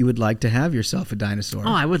occasions that you would like to have yourself a dinosaur.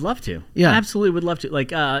 Oh, I would love to. Yeah. I absolutely would love to.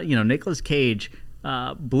 Like, you know, Nicolas Cage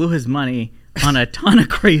blew his money on a ton of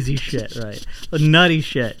crazy shit, right? Nutty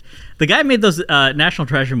shit. The guy made those National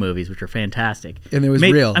Treasure movies, which are fantastic. And it was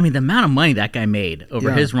real. I mean, the amount of money that guy made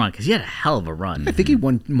over his run, because he had a hell of a run. I think he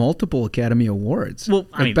won multiple Academy Awards. Well,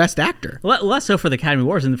 I mean, Best Actor. Less so for the Academy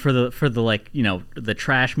Awards and for the like, you know, the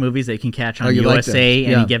trash movies that you can catch on you USA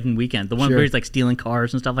like any given weekend. The one where he's like stealing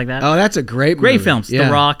cars and stuff like that. Oh, that's a great movie. Films. The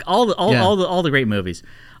Rock, all the great movies.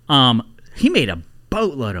 He made a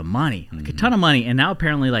boatload of money, like a ton of money, and now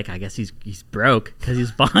apparently, like, I guess he's broke because he's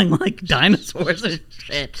buying like dinosaurs and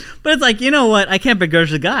shit. But it's like, you know what? I can't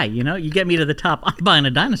begrudge the guy. You know, you get me to the top, I'm buying a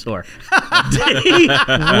dinosaur. Day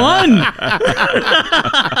one.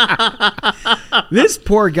 This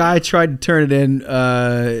poor guy tried to turn it in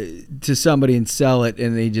to somebody and sell it,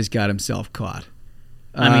 and he just got himself caught.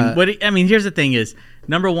 Here's the thing: is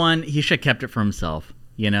number one, he should have kept it for himself.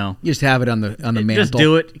 You know, You just have it on the mantle. just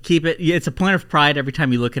do it, keep it. Yeah, it's a point of pride every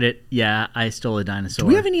time you look at it. Yeah, I stole a dinosaur. Do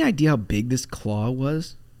we have any idea how big this claw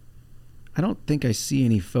was? I don't think I see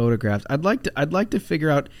any photographs. I'd like to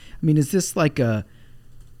figure out. I mean, is this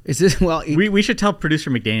well? We should tell producer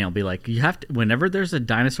McDaniel, be like, you have to, whenever there's a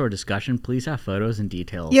dinosaur discussion, please have photos and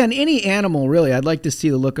details. Yeah, and any animal, really. I'd like to see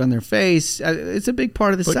the look on their face. It's a big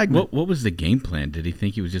part of the segment. What was the game plan? Did he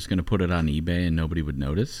think he was just going to put it on eBay and nobody would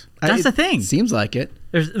notice? That's the thing. Seems like it.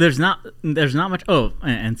 There's not much. Oh,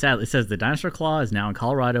 and sadly, it says the dinosaur claw is now in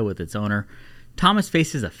Colorado with its owner. Thomas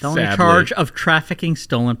faces a felony charge of trafficking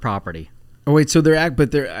stolen property. Oh wait, so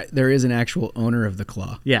there is an actual owner of the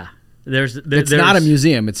claw. Yeah. It's not a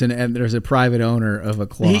museum. And there's a private owner of a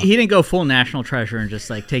claw. He didn't go full national treasure and just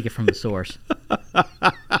like take it from the source.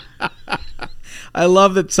 I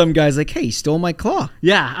love that some guy's like, "Hey, he stole my claw."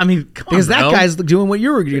 Yeah, I mean, come because on, that guy's doing what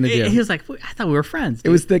you were going to do. He was like, "I thought we were friends." Dude.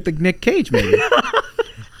 It was like the Nick Cage movie.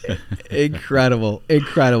 Incredible.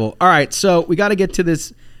 All right, so we got to get to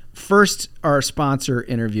this first, our sponsor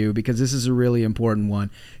interview, because this is a really important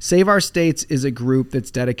one. Save Our States is a group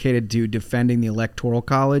that's dedicated to defending the Electoral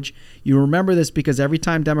College. You remember this because every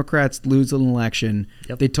time Democrats lose an election,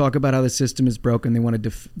 they talk about how the system is broken. They want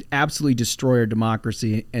to absolutely destroy our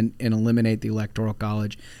democracy and eliminate the Electoral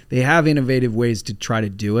College. They have innovative ways to try to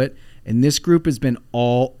do it, and this group has been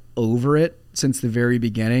all over it since the very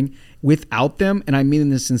beginning. Without them, and I mean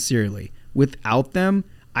this sincerely, without them,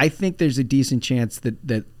 I think there's a decent chance that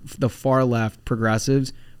the far left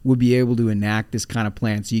progressives would be able to enact this kind of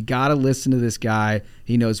plan. So you got to listen to this guy.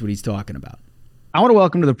 He knows what he's talking about. I want to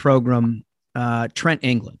welcome to the program Trent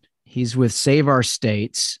England. He's with Save Our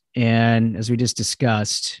States. And as we just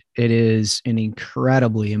discussed, it is an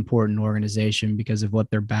incredibly important organization because of what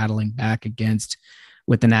they're battling back against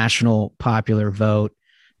with the national popular vote.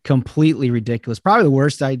 Completely ridiculous. Probably the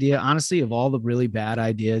worst idea, honestly, of all the really bad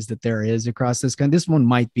ideas that there is across this country. This one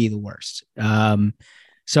might be the worst.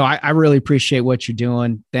 So I really appreciate what you're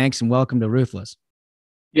doing. Thanks and welcome to Ruthless.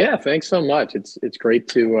 Yeah, thanks so much. It's great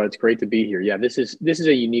to be here. Yeah, this is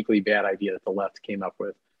a uniquely bad idea that the left came up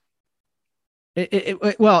with.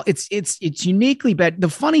 Well, it's uniquely bad. The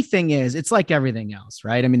funny thing is, it's like everything else,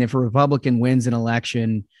 right? I mean, if a Republican wins an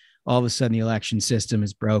election, all of a sudden the election system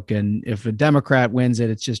is broken. If a Democrat wins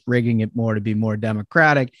it, it's just rigging it more to be more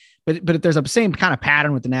democratic. But there's a same kind of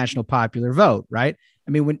pattern with the national popular vote, right?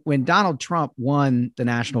 I mean, when Donald Trump won the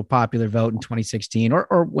national popular vote in 2016,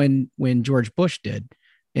 or when George Bush did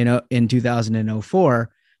in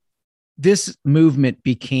 2004, this movement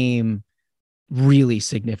became really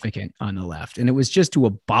significant on the left. And it was just to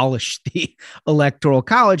abolish the Electoral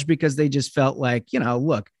College because they just felt like,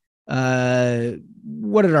 look,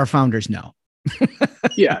 what did our founders know?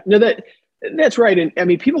 Yeah, no, that's right. And I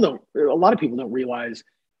mean, a lot of people don't realize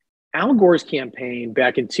Al Gore's campaign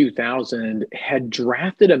back in 2000 had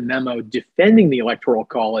drafted a memo defending the Electoral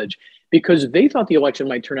College because they thought the election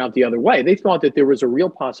might turn out the other way. They thought that there was a real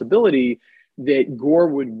possibility that Gore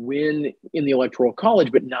would win in the Electoral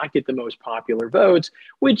College, but not get the most popular votes,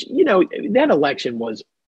 which, that election was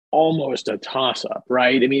almost a toss-up,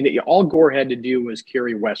 right? I mean, all Gore had to do was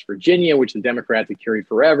carry West Virginia, which the Democrats had carried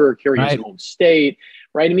forever, carry his home state,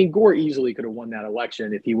 right? I mean, Gore easily could have won that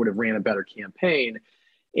election if he would have ran a better campaign.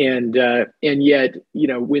 And yet,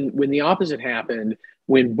 when the opposite happened,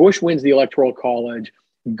 when Bush wins the Electoral College,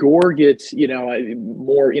 Gore gets,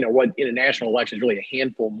 more, what in a national election is really a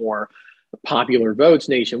handful more popular votes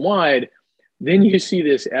nationwide, then you see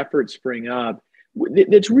this effort spring up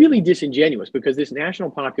that's really disingenuous because this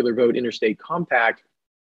national popular vote interstate compact,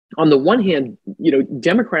 on the one hand,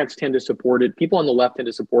 Democrats tend to support it. People on the left tend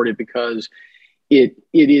to support it because it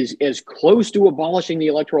is as close to abolishing the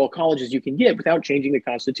Electoral College as you can get without changing the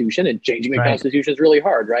Constitution, and changing the Constitution is really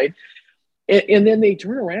hard, right? And then they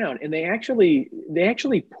turn around and they actually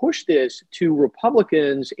push this to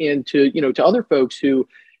Republicans and to other folks who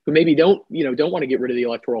maybe don't want to get rid of the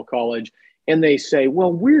Electoral College. And they say,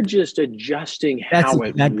 well, we're just adjusting how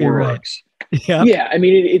it works. Right. Yeah. Yeah. I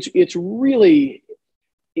mean, it's really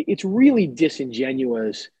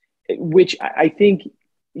disingenuous, which I think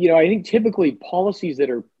typically policies that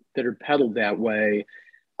are peddled that way,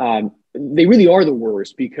 they really are the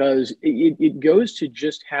worst because it goes to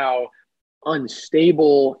just how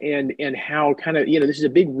unstable and how kind of, this is a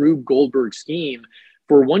big Rube Goldberg scheme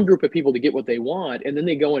for one group of people to get what they want. And then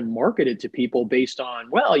they go and market it to people based on,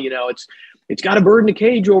 well, it's got a bird in a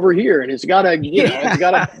cage over here, and it's got a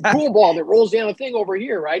pool ball that rolls down a thing over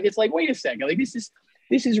here, right? It's like, wait a second, like this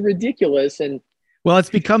is ridiculous. And well, it's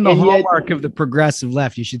become the hallmark of the progressive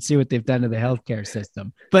left. You should see what they've done to the healthcare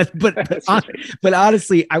system. But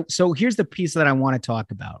honestly, so here's the piece that I want to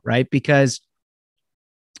talk about, right? Because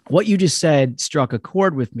what you just said struck a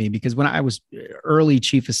chord with me, because when I was early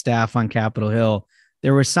chief of staff on Capitol Hill,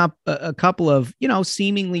 there were a couple of,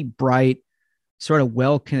 seemingly bright, sort of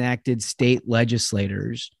well-connected state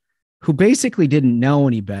legislators who basically didn't know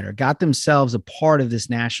any better, got themselves a part of this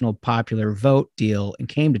national popular vote deal and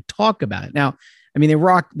came to talk about it. Now, I mean, they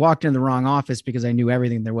walked into the wrong office, because I knew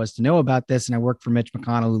everything there was to know about this. And I worked for Mitch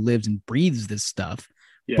McConnell, who lives and breathes this stuff.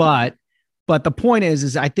 Yeah. But the point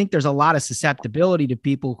is I think there's a lot of susceptibility to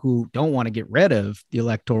people who don't want to get rid of the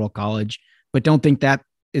Electoral College, but don't think that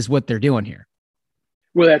is what they're doing here.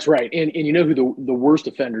 Well, that's right. And you know who the worst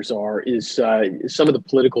offenders are is some of the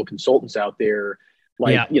political consultants out there,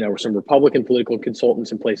 like, some Republican political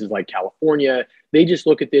consultants in places like California. They just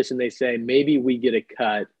look at this and they say, maybe we get a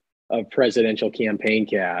cut of presidential campaign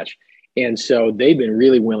cash. And so they've been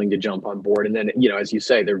really willing to jump on board. And then, as you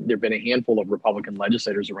say, there've been a handful of Republican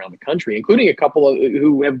legislators around the country, including a couple of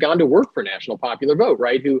who have gone to work for National Popular Vote,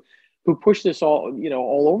 right? Who push this all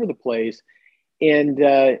over the place. And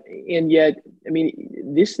yet, I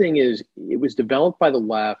mean, this thing it was developed by the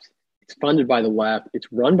left. It's funded by the left.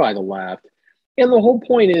 It's run by the left. And the whole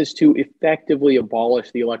point is to effectively abolish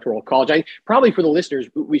the Electoral College. Probably for the listeners,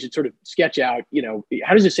 we should sort of sketch out,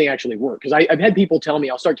 how does this thing actually work? Because I've had people tell me,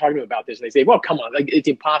 I'll start talking to them about this, and they say, well, come on, like, it's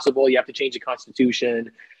impossible. You have to change the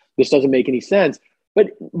Constitution. This doesn't make any sense.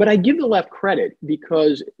 But I give the left credit,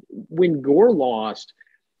 because when Gore lost,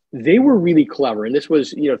 they were really clever. And this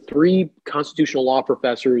was, 3 constitutional law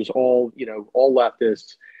professors, all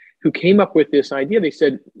leftists, who came up with this idea. They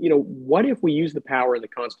said, what if we use the power in the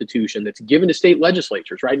Constitution that's given to state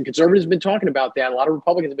legislatures, right? And conservatives have been talking about that. A lot of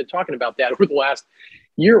Republicans have been talking about that over the last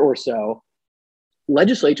year or so.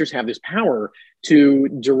 Legislatures have this power to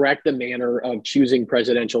direct the manner of choosing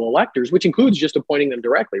presidential electors, which includes just appointing them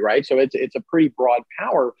directly, right? So it's a pretty broad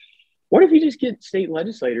power. What if you just get state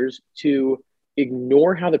legislators to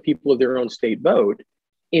ignore how the people of their own state vote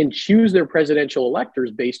and choose their presidential electors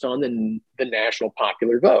based on the national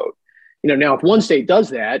popular vote? Now, if one state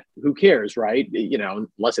does that, who cares, right?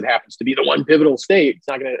 Unless it happens to be the one pivotal state, it's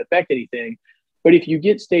not going to affect anything. But if you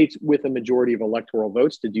get states with a majority of electoral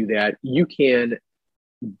votes to do that, you can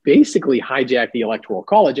basically hijack the Electoral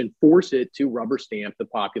College and force it to rubber stamp the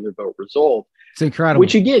popular vote result. It's incredible.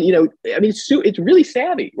 Which again, it's really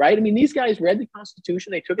savvy, right? I mean, these guys read the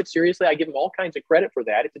Constitution. They took it seriously. I give them all kinds of credit for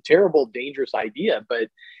that. It's a terrible, dangerous idea, but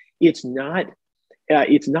it's not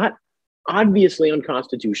obviously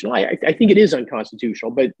unconstitutional. I think it is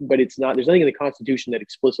unconstitutional, but it's not. There's nothing in the Constitution that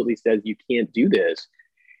explicitly says you can't do this.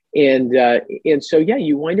 And so,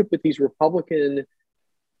 you wind up with these Republican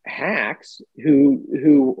hacks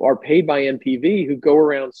who are paid by MPV, who go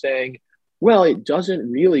around saying, well, it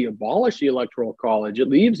doesn't really abolish the Electoral College. It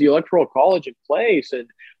leaves the Electoral College in place. And,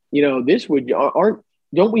 this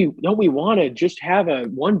don't we want to just have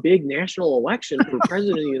one big national election for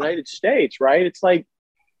president of the United States, right? It's like,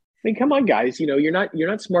 I mean, come on, guys, you're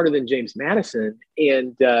not smarter than James Madison.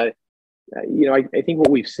 And, I think what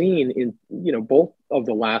we've seen in, both of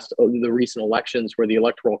the recent elections where the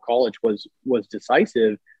Electoral College was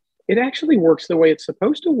decisive, it actually works the way it's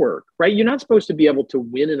supposed to work, right? You're not supposed to be able to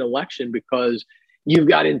win an election because you've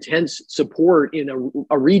got intense support in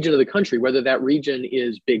a region of the country, whether that region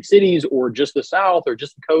is big cities or just the South or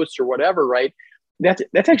just the coast or whatever, right?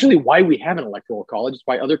 That's actually why we have an Electoral College. It's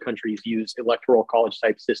why other countries use Electoral College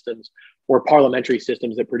type systems or parliamentary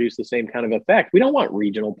systems that produce the same kind of effect. We don't want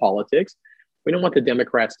regional politics. We don't want the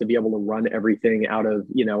Democrats to be able to run everything out of,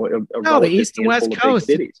 the East and West Coast.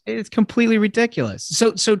 It's completely ridiculous.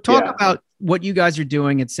 So talk about what you guys are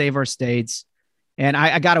doing at Save Our States. And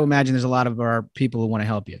I got to imagine there's a lot of our people who want to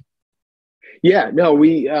help you. Yeah, no,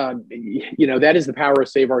 we, that is the power of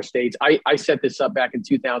Save Our States. I set this up back in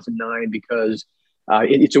 2009 because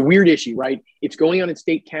it's a weird issue, right? It's going on in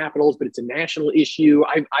state capitals, but it's a national issue.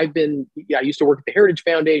 I used to work at the Heritage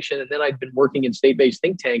Foundation, and then I've been working in state-based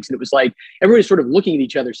think tanks. And it was like, everybody's sort of looking at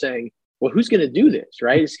each other saying, well, who's going to do this,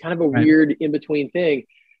 right? It's kind of a weird in-between thing.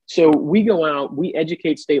 So we go out, we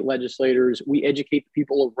educate state legislators, we educate the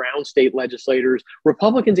people around state legislators,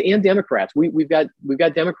 Republicans and Democrats. We've got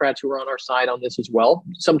Democrats who are on our side on this as well,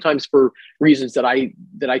 sometimes for reasons that I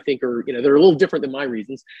think are, they're a little different than my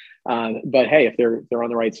reasons. But hey, if they're on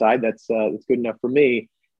the right side, that's good enough for me.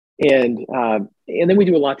 And then we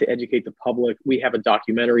do a lot to educate the public. We have a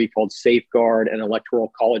documentary called Safeguard: An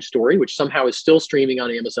Electoral College Story, which somehow is still streaming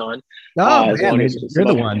on Amazon. Oh, man, you're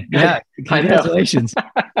the one. Yeah, congratulations.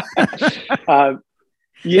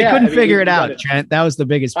 They couldn't figure it out, Trent. That was the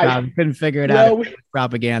biggest problem. Couldn't figure it out.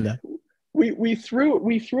 Propaganda. we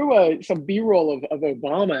threw some B-roll of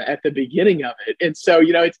Obama at the beginning of it, and so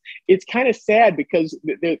it's kind of sad because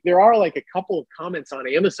there are like a couple of comments on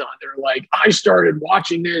Amazon that are like, I started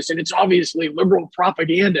watching this and it's obviously liberal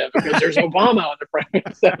propaganda because there's Obama on the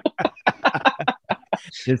front. So.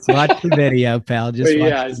 Just watch the video, pal. Just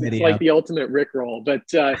watch the video. It's like the ultimate Rickroll. But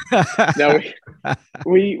no,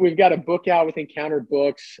 we've got a book out with Encounter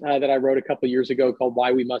Books that I wrote a couple of years ago called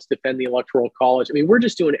Why We Must Defend the Electoral College. I mean, we're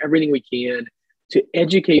just doing everything we can to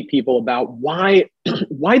educate people about why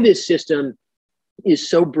this system is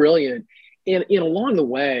so brilliant. And along the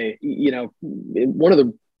way, one of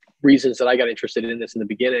the reasons that I got interested in this in the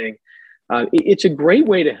beginning, it's a great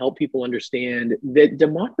way to help people understand that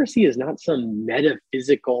democracy is not some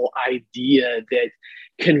metaphysical idea that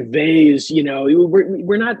conveys,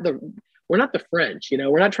 we're not the French,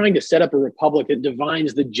 we're not trying to set up a republic that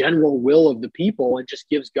divines the general will of the people and just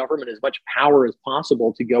gives government as much power as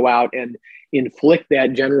possible to go out and inflict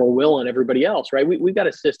that general will on everybody else, right? We've got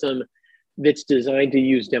a system that's designed to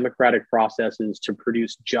use democratic processes to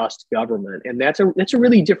produce just government. And that's a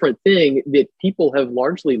really different thing that people have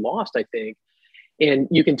largely lost, I think. And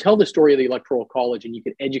you can tell the story of the Electoral College and you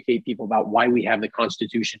can educate people about why we have the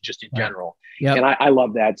Constitution just in general. Yep. And I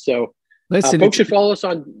love that. So listen, folks should follow us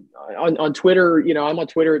on Twitter. I'm on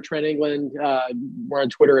Twitter at Trent England. We're on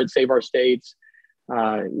Twitter at Save Our States.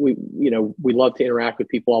 We love to interact with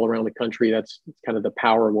people all around the country. That's kind of the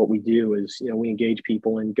power of what we do is, we engage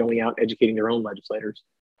people in going out and educating their own legislators.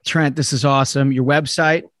 Trent, this is awesome. Your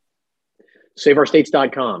website?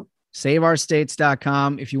 SaveOurStates.com.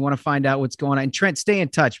 SaveOurStates.com. If you want to find out what's going on. And Trent, stay in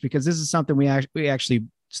touch because this is something we actually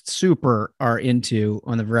super are into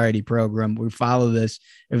on the Variety program. We follow this.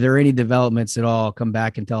 If there are any developments at all, come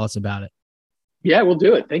back and tell us about it. Yeah, we'll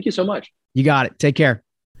do it. Thank you so much. You got it. Take care.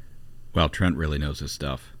 Well, Trent really knows his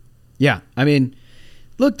stuff. Yeah. I mean,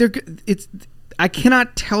 look, I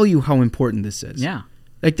cannot tell you how important this is. Yeah.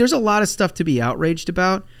 Like there's a lot of stuff to be outraged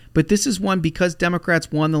about, but this is one because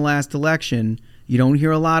Democrats won the last election, you don't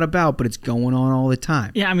hear a lot about, but it's going on all the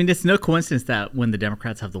time. Yeah. I mean, it's no coincidence that when the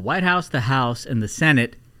Democrats have the White House, the House, and the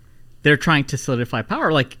Senate, they're trying to solidify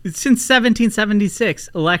power. Like since 1776,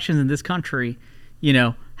 elections in this country,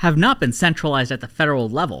 have not been centralized at the federal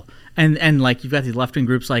level. And like you've got these left-wing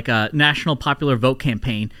groups like National Popular Vote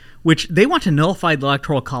Campaign, which they want to nullify the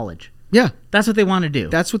Electoral College. Yeah. That's what they want to do.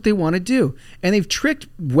 That's what they want to do. And they've tricked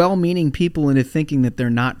well-meaning people into thinking that they're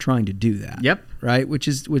not trying to do that. Yep. Right? Which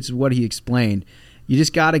is what he explained. You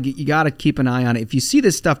just got to keep an eye on it. If you see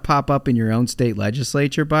this stuff pop up in your own state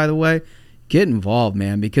legislature, by the way, get involved,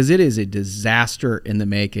 man, because it is a disaster in the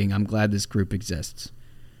making. I'm glad this group exists.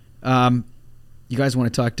 You guys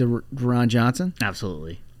want to talk to Ron Johnson?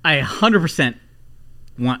 Absolutely. I 100%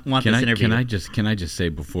 want this interview. Can I just say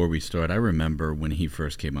before we start, I remember when he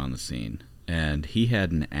first came on the scene, and he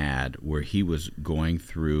had an ad where he was going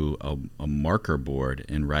through a marker board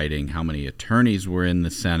and writing how many attorneys were in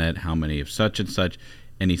the Senate, how many of such and such,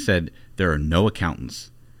 and he said there are no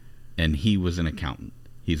accountants, and he was an accountant.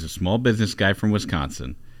 He's a small business guy from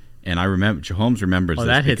Wisconsin. And I remember Holmes remembers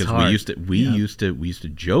this because we used to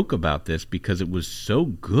joke about this because it was so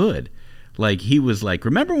good. Like he was like,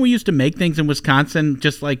 remember when we used to make things in Wisconsin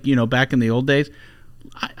just like, back in the old days?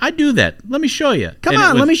 I do that. Let me show you.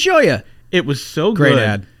 Let me show you. It was so great good.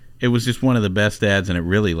 Ad. It was just one of the best ads, and it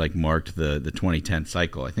really like marked the 2010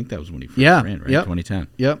 cycle. I think that was when he first ran, right? Yep. 2010.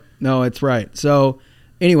 Yep. No, it's right. So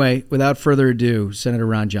anyway, without further ado, Senator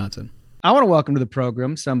Ron Johnson. I want to welcome to the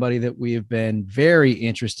program somebody that we have been very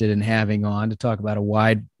interested in having on to talk about a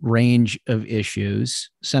wide range of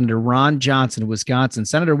issues. Senator Ron Johnson of Wisconsin.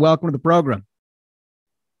 Senator, welcome to the program.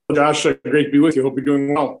 Josh, great to be with you. Hope you're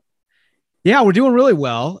doing well. Yeah, we're doing really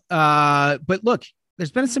well. But look,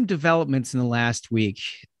 there's been some developments in the last week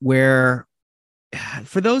where,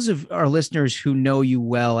 for those of our listeners who know you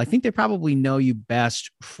well, I think they probably know you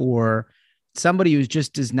best for somebody who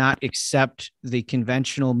just does not accept the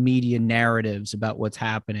conventional media narratives about what's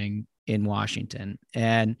happening in Washington.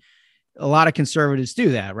 And a lot of conservatives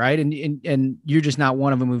do that, right? And you're just not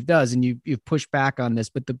one of them who does. And you've pushed back on this.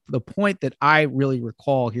 But the point that I really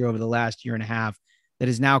recall here over the last year and a half that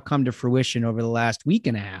has now come to fruition over the last week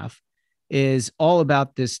and a half is all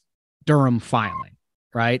about this Durham filing,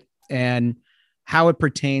 right? And how it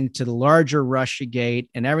pertains to the larger Russiagate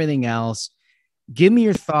and everything else. Give me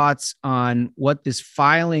your thoughts on what this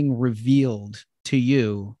filing revealed to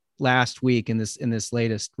you last week in this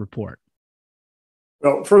latest report.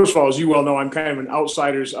 Well, first of all, as you well know, I'm kind of an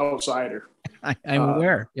outsider's outsider. I'm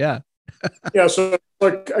aware. Yeah. Yeah. So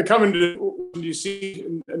like I come into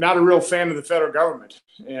DC, not a real fan of the federal government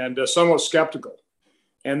and somewhat skeptical.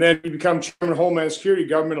 and then you become chairman of Homeland Security,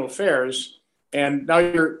 Governmental Affairs, and now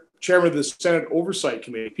you're chairman of the Senate Oversight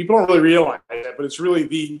Committee. People don't really realize that, but it's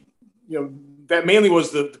really that mainly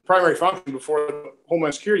was the primary function before the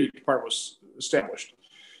Homeland Security Department was established.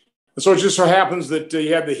 And so it just so happens that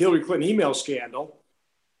you have the Hillary Clinton email scandal,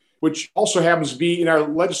 which also happens to be in our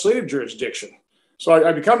legislative jurisdiction. So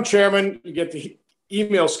I become chairman, you get the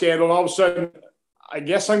email scandal, and all of a sudden, I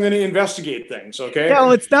guess I'm going to investigate things, okay? Yeah,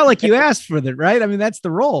 well, it's not like you asked for it, right? I mean, that's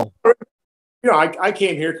the role. I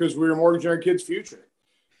came here because we were mortgaging our kids' future.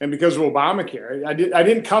 And because of Obamacare, I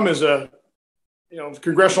didn't come as a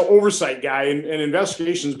congressional oversight guy in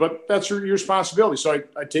investigations, but that's your responsibility. So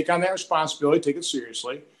I take on that responsibility, take it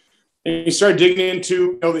seriously. And you start digging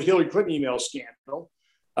into the Hillary Clinton email scandal.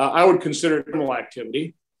 I would consider it criminal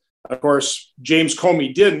activity. Of course, James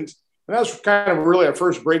Comey didn't. And that was kind of really our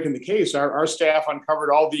first break in the case. Our staff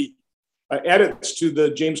uncovered all the edits to the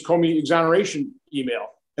James Comey exoneration email.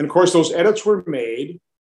 And of course, those edits were made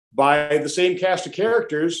by the same cast of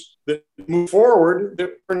characters that moved forward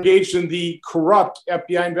that were engaged in the corrupt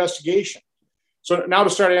FBI investigation. So now to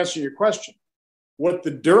start answering your question, what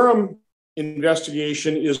the Durham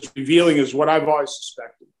investigation is revealing is what I've always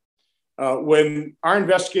suspected. When our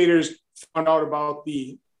investigators found out about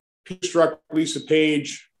the Peter Strzok, Lisa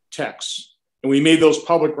Page texts, and we made those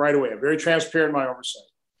public right away, I'm very transparent in my oversight.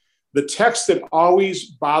 The text that always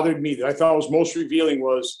bothered me, that I thought was most revealing,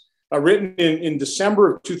 was written in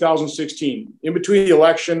December of 2016, in between the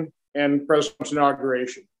election and President Trump's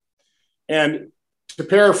inauguration. And to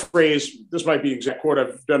paraphrase, this might be the exact quote,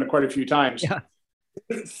 I've done it quite a few times. Yeah.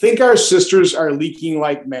 Think our sisters are leaking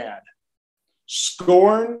like mad.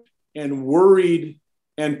 Scorned and worried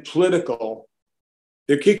and political,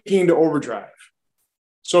 they're kicking into overdrive.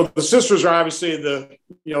 So the sisters are obviously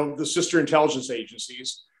the sister intelligence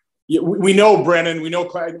agencies. We know Brennan. We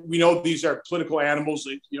know these are political animals.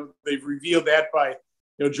 They've revealed that by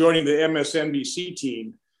joining the MSNBC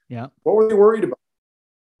team. Yeah. What were they worried about?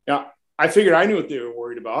 Now, I figured I knew what they were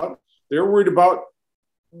worried about. They were worried about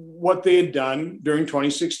what they had done during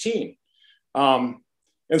 2016. And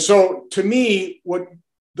so, to me, what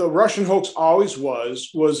the Russian hoax always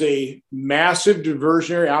was a massive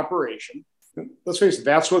diversionary operation. Let's face it,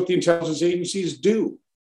 that's what the intelligence agencies do.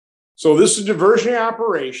 So this is a diversionary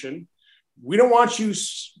operation. We don't want you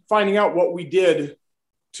finding out what we did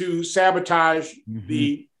to sabotage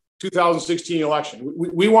the 2016 election.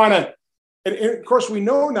 We want to, and of course, we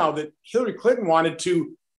know now that Hillary Clinton wanted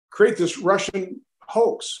to create this Russian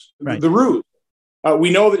hoax, right. The ruse.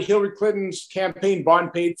 We know that Hillary Clinton's campaign bought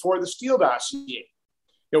and paid for the Steele dossier.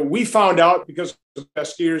 We found out because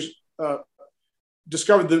investigators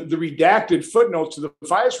discovered the redacted footnotes to the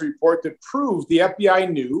FISA report that proved the FBI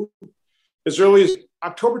knew as early as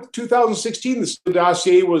October 2016, the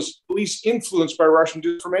dossier was at least influenced by Russian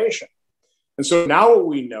disinformation. And so now what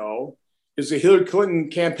we know is the Hillary Clinton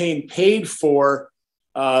campaign paid for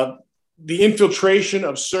the infiltration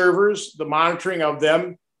of servers, the monitoring of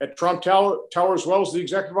them at Trump Tower, as well as the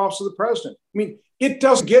executive office of the president. I mean, it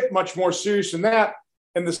doesn't get much more serious than that.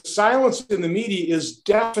 And the silence in the media is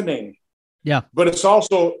deafening. Yeah. But it's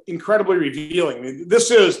also incredibly revealing. I mean, this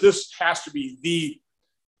has to be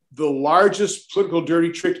the largest political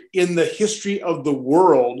dirty trick in the history of the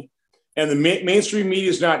world. And the mainstream media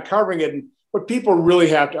is not covering it. And what people really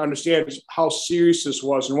have to understand is how serious this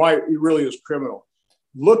was and why it really is criminal.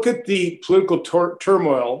 Look at the political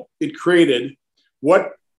turmoil it created,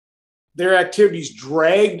 what their activities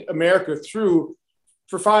dragged America through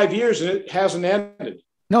for 5 years, and it hasn't ended.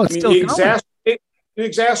 No, it's still going. It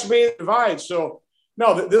exacerbated the divide. So,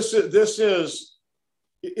 no, this is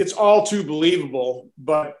it's all too believable,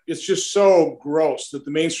 but it's just so gross that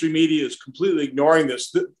the mainstream media is completely ignoring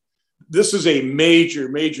this. This is a major,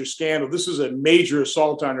 major scandal. This is a major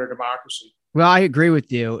assault on our democracy. Well, I agree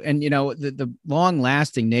with you. And, the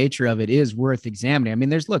long-lasting nature of it is worth examining. I mean,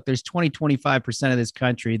 there's 20-25% of this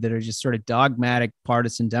country that are just sort of dogmatic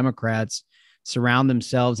partisan Democrats surround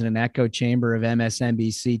themselves in an echo chamber of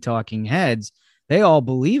MSNBC talking heads. They all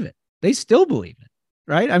believe it. They still believe it,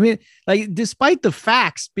 right? I mean, like, despite the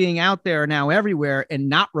facts being out there now everywhere and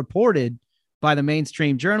not reported by the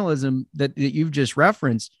mainstream journalism that you've just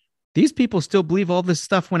referenced, these people still believe all this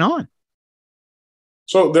stuff went on.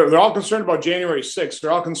 So they're all concerned about January 6th.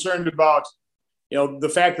 They're all concerned about,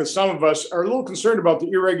 the fact that some of us are a little concerned about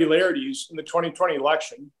the irregularities in the 2020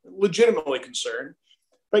 election, legitimately concerned.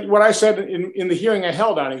 But what I said in the hearing I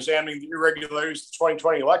held on examining the irregularities of the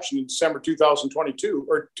 2020 election in December 2022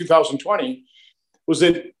 or 2020 was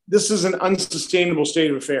that this is an unsustainable state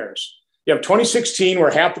of affairs. You have 2016,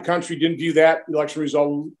 where half the country didn't view that election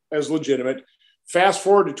result as legitimate. Fast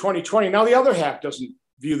forward to 2020. Now the other half doesn't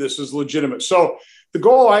view this as legitimate. So the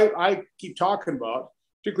goal I keep talking about,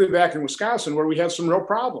 particularly back in Wisconsin, where we had some real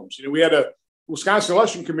problems. We had a Wisconsin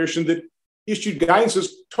Election Commission that issued guidance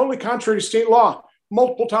that's totally contrary to state law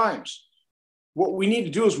multiple times. What we need to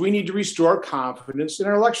do is we need to restore confidence in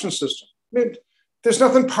our election system. I mean, there's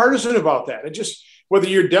nothing partisan about that. It just, whether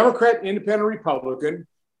you're Democrat, Independent, Republican,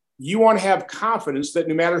 you want to have confidence that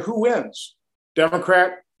no matter who wins,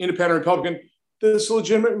 Democrat, Independent, Republican, this is a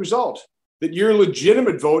legitimate result, that your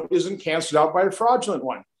legitimate vote isn't canceled out by a fraudulent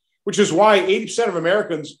one, which is why 80% of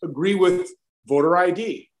Americans agree with voter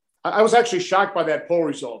ID. I was actually shocked by that poll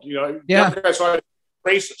result. Democrats are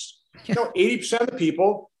racist. 80% of the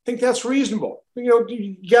people think that's reasonable.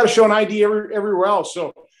 You got to show an ID everywhere else.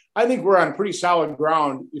 So I think we're on pretty solid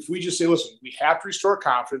ground if we just say, listen, we have to restore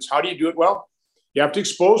confidence. How do you do it? Well, you have to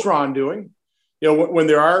expose wrongdoing. When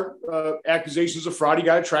there are accusations of fraud, you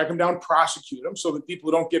got to track them down, prosecute them so that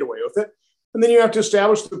people don't get away with it. And then you have to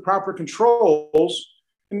establish the proper controls.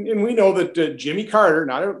 And we know that Jimmy Carter,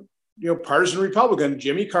 not a partisan Republican,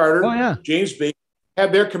 Jimmy Carter, James Baker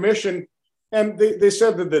had their commission. And they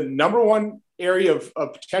said that the number one area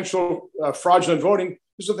of potential fraudulent voting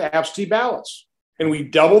is with the absentee ballots. And we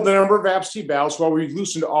doubled the number of absentee ballots while we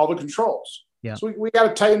loosened all the controls. Yeah. So we got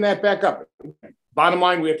to tighten that back up. Bottom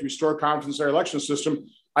line, we have to restore confidence in our election system.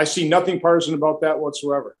 I see nothing partisan about that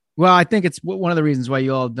whatsoever. Well, I think it's one of the reasons why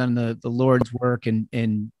you all have done the Lord's work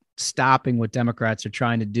in stopping what Democrats are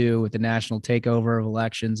trying to do with the national takeover of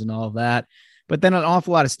elections and all of that. But then an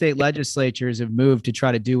awful lot of state legislatures have moved to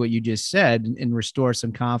try to do what you just said and restore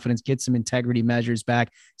some confidence, get some integrity measures back,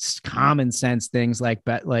 common sense things like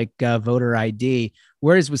voter ID.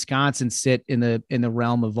 Where does Wisconsin sit in the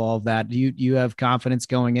realm of all of that? Do you have confidence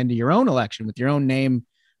going into your own election with your own name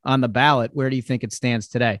on the ballot? Where do you think it stands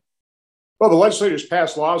today? Well, the legislators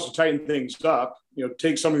passed laws to tighten things up,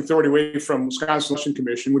 take some authority away from Wisconsin Election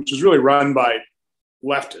Commission, which is really run by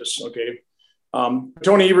leftists. Okay.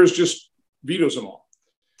 Tony Evers just vetoes them all.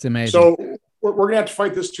 It's amazing. So we're going to have to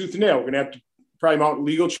fight this tooth and nail. We're going to have to probably mount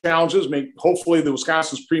legal challenges. Hopefully the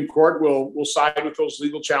Wisconsin Supreme Court will side with those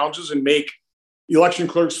legal challenges and make election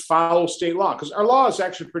clerks follow state law, because our law is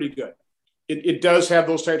actually pretty good. It does have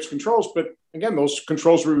those types of controls, but again, those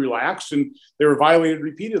controls were relaxed and they were violated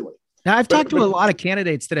repeatedly. Now, I've talked to a lot of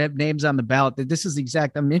candidates that have names on the ballot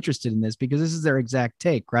that I'm interested in this because this is their exact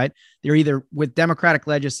take, right? They're either with Democratic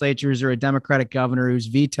legislatures or a Democratic governor who's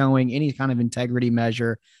vetoing any kind of integrity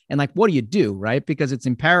measure. And what do you do, right? Because it's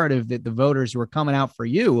imperative that the voters who are coming out for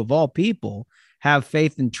you, of all people, have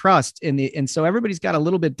faith and trust and so everybody's got a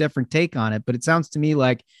little bit different take on it. But it sounds to me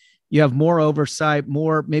like you have more oversight,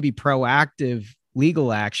 more maybe proactive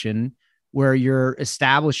legal action where you're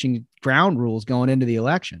establishing ground rules going into the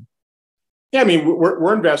election. Yeah, I mean,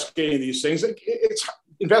 we're investigating these things.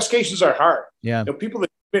 Investigations are hard. Yeah, people that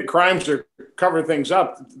commit crimes or cover things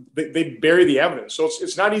up, they bury the evidence. So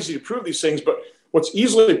it's not easy to prove these things. But what's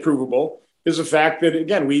easily provable is the fact that,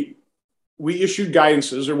 again, we issued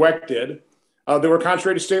guidances, or WEC did, that were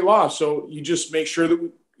contrary to state law. So you just make sure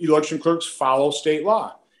that election clerks follow state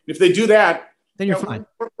law. If they do that, then you're fine.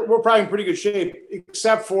 We're probably in pretty good shape,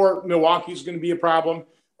 except for Milwaukee's going to be a problem.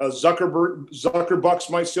 Zuckerbucks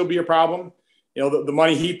might still be a problem. The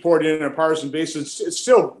money he poured in on a partisan basis, it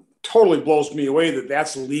still totally blows me away that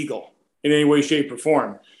that's legal in any way, shape, or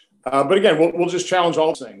form. But again, we'll just challenge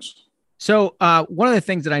all things. So one of the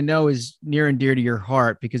things that I know is near and dear to your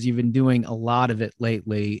heart, because you've been doing a lot of it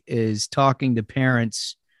lately, is talking to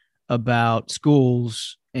parents about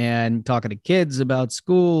schools and talking to kids about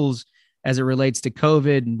schools as it relates to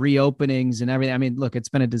COVID and reopenings and everything. I mean, look, it's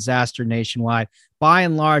been a disaster nationwide. By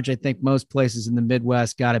and large, I think most places in the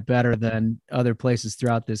Midwest got it better than other places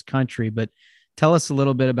throughout this country. But tell us a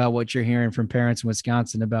little bit about what you're hearing from parents in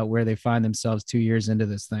Wisconsin about where they find themselves 2 years into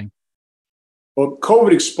this thing. Well,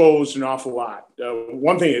 COVID exposed an awful lot.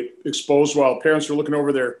 One thing it exposed while parents were looking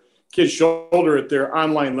over their kids' shoulder at their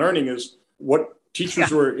online learning is what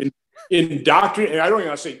teachers were indoctrinating. I don't even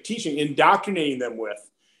want to say teaching, indoctrinating them with.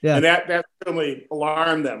 Yeah. And that certainly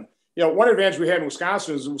alarmed them. One advantage we had in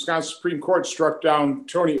Wisconsin is the Wisconsin Supreme Court struck down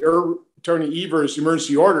Tony Evers'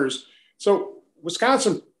 emergency orders. So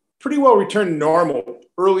Wisconsin pretty well returned to normal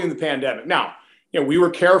early in the pandemic. Now, we were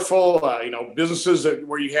careful, businesses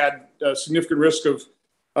where you had a significant risk of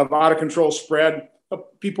out of control spread,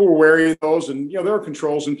 people were wary of those, and, there were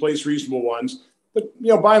controls in place, reasonable ones. But,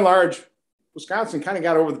 by and large, Wisconsin kind of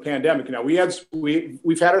got over the pandemic.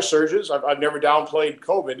 We've had our surges. I've never downplayed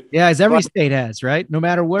COVID. Yeah, as every state has, right? No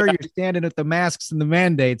matter where you're standing at the masks and the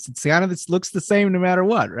mandates, it's kind of, it looks the same no matter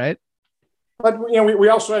what, right? But we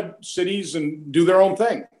also had cities and do their own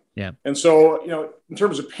thing. Yeah. And so, in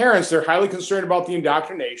terms of parents, they're highly concerned about the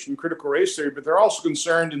indoctrination, critical race theory, but they're also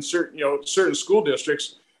concerned in certain school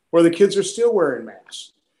districts where the kids are still wearing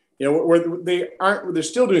masks, where they're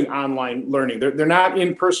still doing online learning. They're not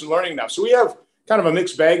in-person learning now. So we have kind of a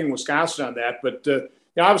mixed bag in Wisconsin on that. But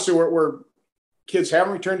obviously, where kids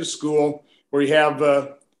haven't returned to school, where you have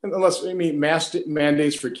mask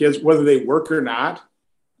mandates for kids, whether they work or not,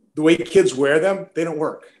 the way kids wear them, they don't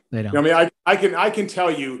work. They don't. I can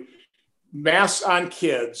tell you, masks on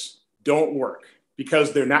kids don't work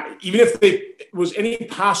because they're not. Even if was any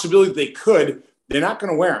possibility they could, they're not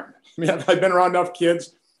going to wear them. I've been around enough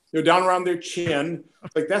kids, down around their chin,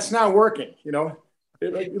 like that's not working.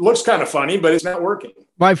 It looks kind of funny, but it's not working.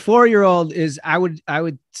 My 4-year-old is, I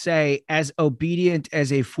would say, as obedient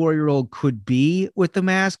as a 4-year-old could be with the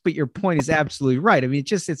mask. But your point is absolutely right. I mean,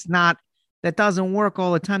 it's not. That doesn't work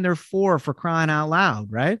all the time. They're 4 for crying out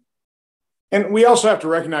loud, right? And we also have to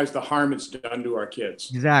recognize the harm it's done to our kids.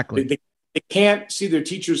 Exactly. They can't see their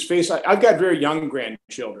teacher's face. I've got very young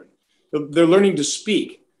grandchildren. They're learning to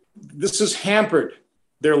speak. This has hampered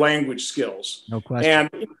their language skills. No question.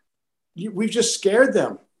 And we've just scared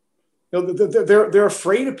them. They're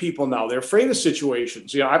afraid of people now. They're afraid of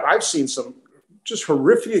situations. I've seen some just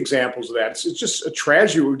horrific examples of that. It's just a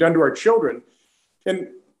tragedy what we've done to our children. And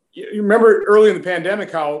you remember early in the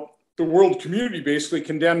pandemic how the world community basically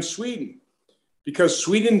condemned Sweden because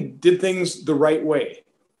Sweden did things the right way.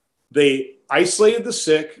 They isolated the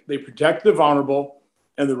sick, they protected the vulnerable,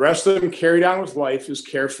 and the rest of them carried on with life as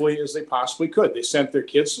carefully as they possibly could. They sent their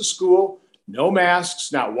kids to school, no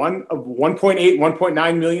masks. Not one of 1.8,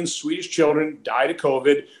 1.9 million Swedish children died of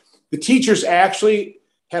COVID. The teachers actually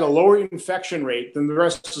had a lower infection rate than the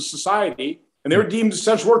rest of society, and they were deemed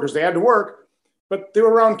essential workers. They had to work. But they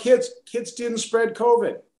were around kids. Kids didn't spread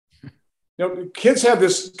COVID. Kids have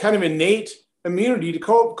this kind of innate immunity to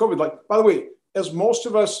COVID. Like, by the way, as most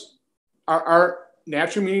of us, our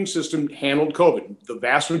natural immune system handled COVID. The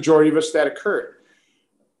vast majority of us that occurred.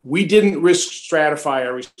 We didn't risk stratify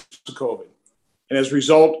our response to COVID. And as a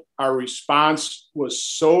result, our response was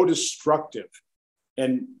so destructive.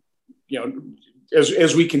 And,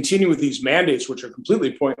 as we continue with these mandates, which are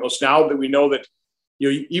completely pointless now that we know that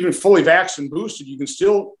even fully vaxxed and boosted, you can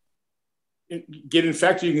still get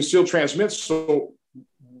infected. You can still transmit. So,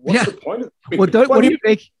 what's the point of it? What do you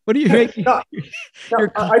make? What do you make? Your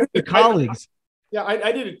colleagues.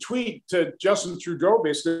 I did a tweet to Justin Trudeau,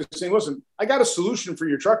 basically saying, "Listen, I got a solution for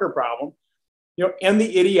your trucker problem. End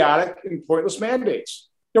the idiotic and pointless mandates.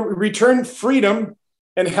 Return freedom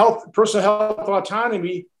and personal health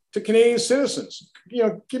autonomy to Canadian citizens.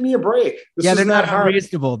 Give me a break." They're not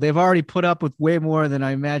unreasonable. They've already put up with way more than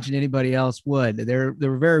I imagine anybody else would. They're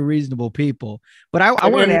very reasonable people. But I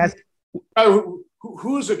wanted to ask,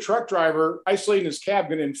 who is a truck driver isolating his cab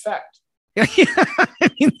going to infect? I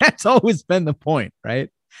mean, that's always been the point, right?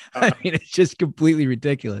 I mean, it's just completely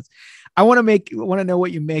ridiculous. I want to know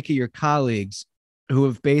what you make of your colleagues who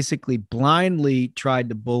have basically blindly tried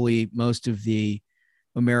to bully most of the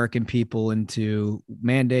American people into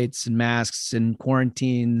mandates and masks and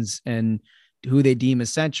quarantines and who they deem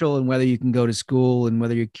essential and whether you can go to school and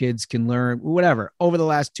whether your kids can learn, whatever. Over the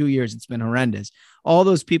last 2 years, it's been horrendous. All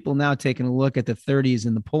those people now taking a look at the 30s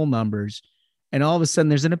and the poll numbers, and all of a sudden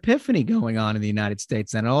there's an epiphany going on in the United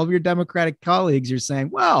States. And all of your Democratic colleagues are saying,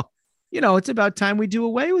 well, it's about time we do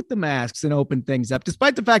away with the masks and open things up,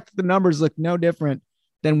 despite the fact that the numbers look no different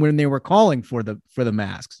than when they were calling for the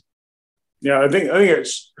masks. Yeah, I think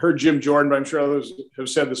it's heard Jim Jordan, but I'm sure others have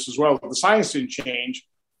said this as well. The science didn't change,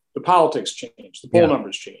 the politics changed, the poll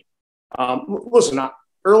numbers changed. Listen,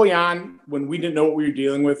 early on when we didn't know what we were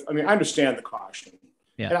dealing with, I understand the caution.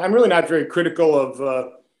 Yeah. And I'm really not very critical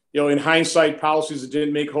of, in hindsight, policies that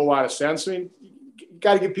didn't make a whole lot of sense. You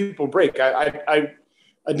got to give people a break.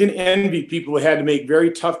 I didn't envy people who had to make very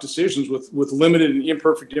tough decisions with limited and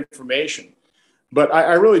imperfect information. But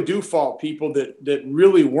I really do fault people that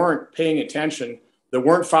really weren't paying attention, that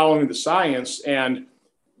weren't following the science and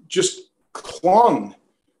just clung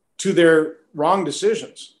to their wrong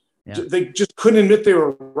decisions. Yeah. They just couldn't admit they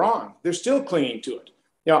were wrong. They're still clinging to it.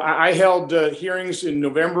 I held hearings in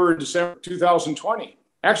November, December 2020.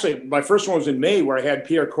 Actually, my first one was in May where I had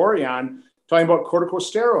Pierre Corey on talking about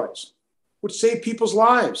corticosteroids, which saved people's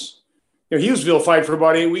lives. He was vilified for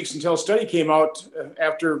about 8 weeks until a study came out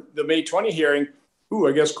after the May 20 hearing.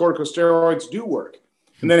 I guess corticosteroids do work.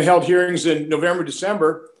 And then I held hearings in November,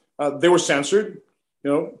 December. They were censored.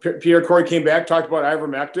 Pierre Corey came back, talked about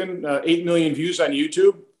ivermectin, 8 million views on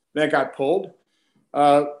YouTube. That got pulled.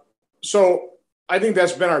 So I think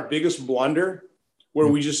that's been our biggest blunder, where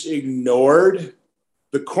we just ignored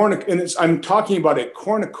I'm talking about a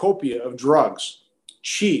cornucopia of drugs,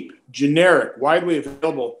 cheap, generic, widely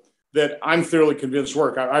available, that I'm thoroughly convinced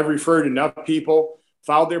work. I've referred enough people,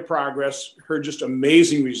 followed their progress, heard just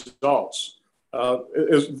amazing results,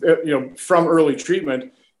 from early treatment.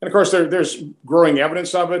 And of course, there's growing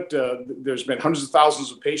evidence of it. There's been hundreds of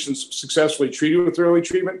thousands of patients successfully treated with early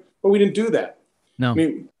treatment, but we didn't do that. No. I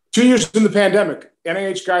mean, 2 years in the pandemic,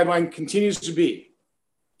 NIH guideline continues to be,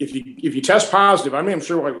 if you test positive, I'm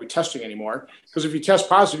sure why we're testing anymore, because if you test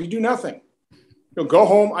positive, you do nothing. Go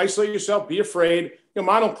home, isolate yourself, be afraid.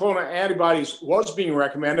 Monoclonal antibodies was being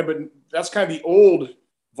recommended, but that's kind of the old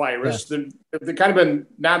virus that kind of been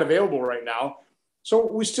not available right now.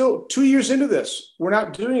 So we still 2 years into this, we're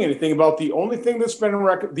not doing anything about the only thing that's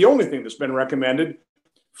been recommended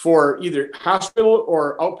for either hospital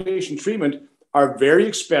or outpatient treatment are very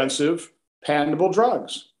expensive, patentable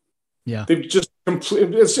drugs. Yeah, they've just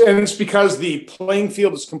it's because the playing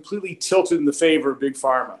field is completely tilted in the favor of big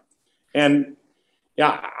pharma, and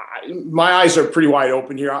my eyes are pretty wide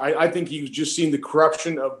open here. I think you've just seen the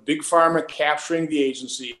corruption of big pharma capturing the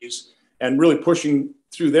agencies and really pushing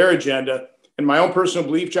through their agenda. And my own personal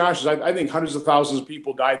belief, Josh, is I think hundreds of thousands of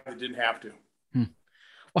people died that didn't have to.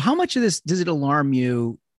 Well, how much of this does it alarm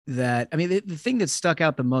you that, the thing that stuck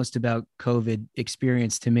out the most about COVID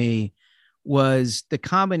experience to me was the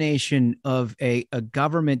combination of a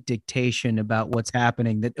government dictation about what's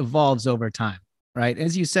happening that evolves over time, right?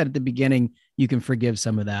 As you said at the beginning, you can forgive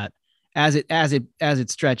some of that as it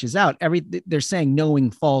stretches out. They're saying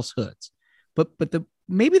knowing falsehoods, but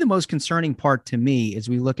maybe the most concerning part to me as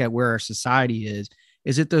we look at where our society is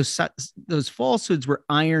that those falsehoods were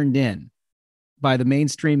ironed in by the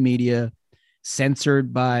mainstream media,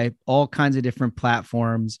 censored by all kinds of different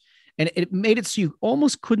platforms. And it made it so you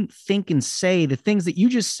almost couldn't think and say the things that you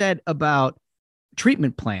just said about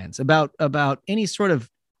treatment plans, about any sort of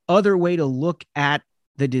other way to look at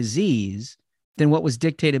the disease than what was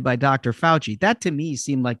dictated by Dr. Fauci. That to me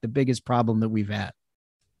seemed like the biggest problem that we've had.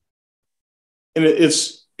 And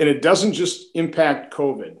it doesn't just impact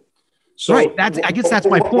COVID. So right. I guess that's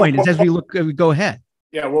my point. Is as we go ahead.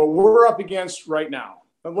 Yeah. What we're up against right now.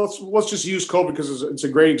 Let's just use COVID because it's a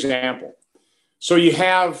great example. So you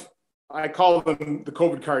have, I call them the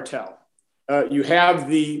COVID cartel. You have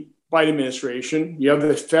the Biden administration. You have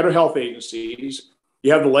the federal health agencies.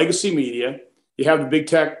 You have the legacy media. You have the big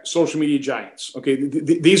tech social media giants. Okay,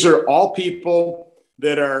 these are all people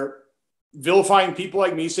that are vilifying people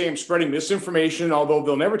like me, saying I'm spreading misinformation, although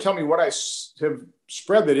they'll never tell me what I have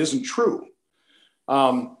spread that isn't true.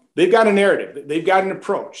 They've got a narrative. They've got an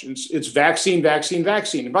approach. It's vaccine, vaccine,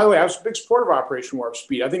 vaccine. And by the way, I was a big supporter of Operation Warp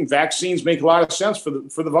Speed. I think vaccines make a lot of sense for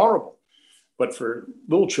the vulnerable. But for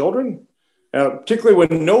little children, particularly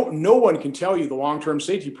when no one can tell you the long-term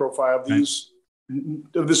safety profile of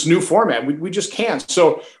this new format, we just can't.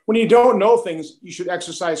 So when you don't know things, you should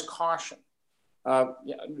exercise caution.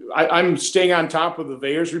 I'm staying on top of the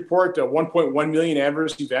VAERS report, 1.1 million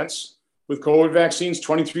adverse events with COVID vaccines,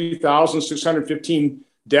 23,615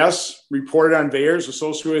 deaths reported on VAERS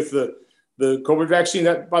associated with the COVID vaccine.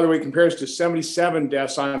 That, by the way, compares to 77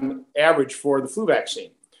 deaths on average for the flu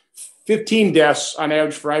vaccine, 15 deaths on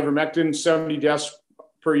average for ivermectin, 70 deaths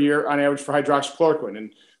per year on average for hydroxychloroquine.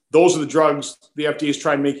 And those are the drugs the FDA is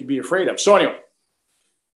trying to make you be afraid of. So anyway,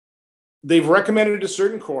 they've recommended a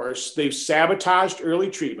certain course. They've sabotaged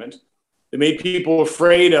early treatment. They made people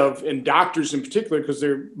afraid of, and doctors in particular, because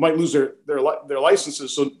they might lose their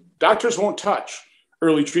licenses. So doctors won't touch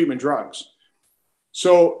early treatment drugs.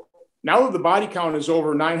 So now that the body count is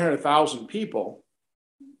over 900,000 people,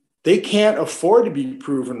 they can't afford to be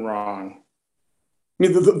proven wrong. I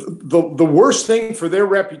mean, the worst thing for their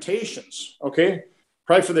reputations, okay,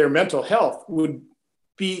 probably for their mental health, would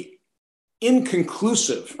be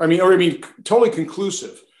inconclusive. Totally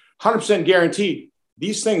conclusive, 100% guaranteed.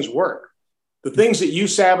 These things work. The things that you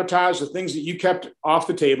sabotage, the things that you kept off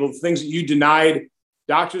the table, the things that you denied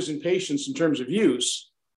doctors and patients in terms of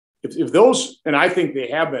use, if those, and I think they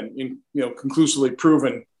have been, conclusively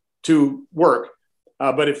proven to work.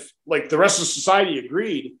 But if, like, the rest of society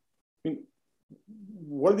agreed,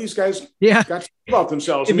 what are these guys got to say about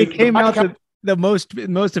themselves? If it came out that the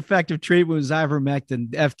most effective treatment was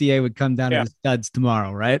ivermectin, FDA would come down to the studs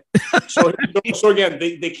tomorrow, right? so again,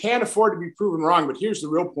 they can't afford to be proven wrong. But here's the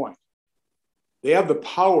real point: they have the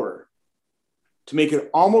power to make it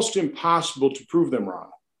almost impossible to prove them wrong.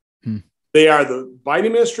 They are the Biden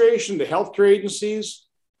administration, the healthcare agencies,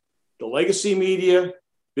 the legacy media,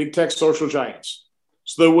 big tech social giants.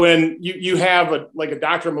 So that when you have a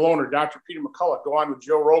Dr. Malone or Dr. Peter McCullough go on with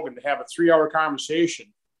Joe Rogan to have a 3-hour conversation,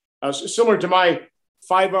 similar to my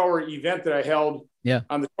 5-hour event that I held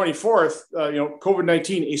on the 24th,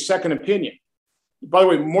 COVID-19, a second opinion. By the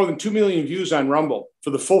way, more than 2 million views on Rumble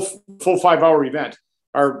for the full 5-hour event.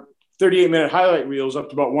 Our 38-minute highlight reels up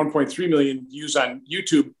to about 1.3 million views on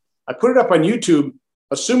YouTube. I put it up on YouTube,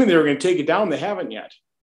 assuming they were going to take it down. They haven't yet.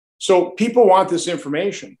 So people want this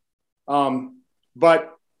information.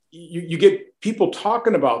 But you get people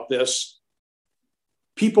talking about this.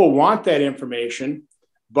 People want that information,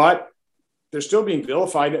 but they're still being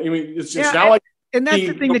vilified. I mean, it's not like, and that's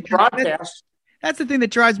the thing that's the thing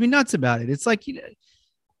that drives me nuts about it. It's like,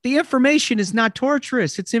 the information is not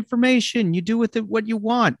torturous. It's information. You do with it what you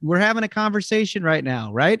want. We're having a conversation right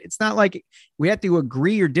now, right? It's not like we have to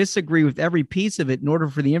agree or disagree with every piece of it in order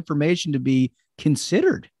for the information to be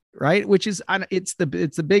considered, right? Which is, it's the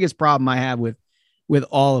biggest problem I have with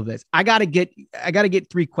all of this. I got to get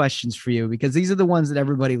 3 questions for you because these are the ones that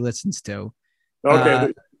everybody listens to.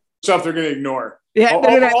 Okay. Stuff they're going to ignore. Yeah.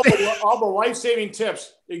 All the life-saving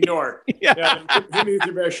tips, ignore. Yeah. Give me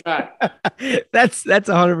your best shot. That's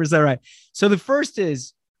 100% right. So the first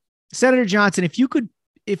is, Senator Johnson, if you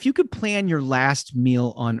could plan your last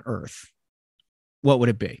meal on Earth, what would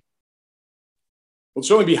it be? Well,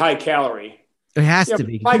 it's only be high calorie. It has to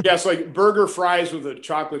be. I guess like burger fries with a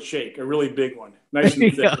chocolate shake, a really big one. Nice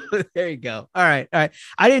and thick. There you go. All right. I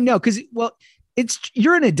didn't know because, well,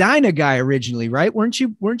 you're an Edina guy originally, right? Weren't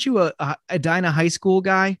you a Edina high school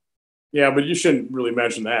guy? Yeah, but you shouldn't really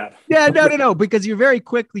mention that. Yeah, no, because you very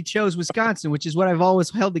quickly chose Wisconsin, which is what I've always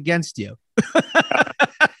held against you.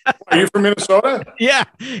 Are you from Minnesota? Yeah,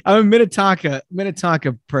 I'm a Minnetonka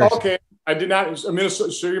person. Okay, I did not.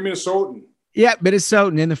 Minnesota, so you're Minnesotan. Yeah,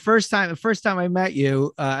 Minnesotan. And the first time I met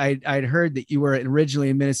you, I'd heard that you were originally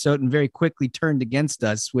a Minnesotan, very quickly turned against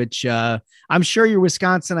us, which I'm sure your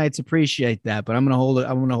Wisconsinites appreciate that, but I'm gonna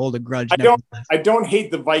hold a grudge. I don't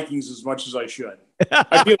hate the Vikings as much as I should.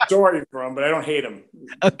 I feel sorry for them, but I don't hate them.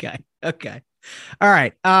 Okay. All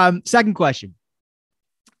right. Second question.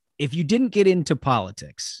 If you didn't get into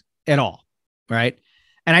politics at all, right?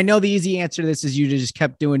 And I know the easy answer to this is you just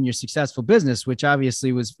kept doing your successful business, which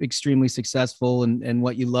obviously was extremely successful and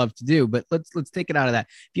what you love to do. But let's take it out of that.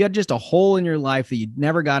 If you had just a hole in your life that you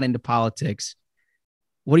never got into politics,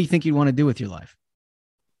 what do you think you'd want to do with your life?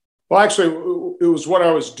 Well, actually, it was what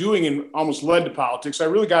I was doing and almost led to politics. I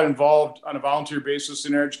really got involved on a volunteer basis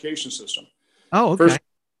in our education system. Oh, okay.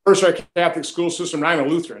 First our Catholic school system, and I'm a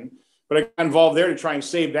Lutheran, but I got involved there to try and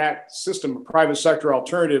save that system, a private sector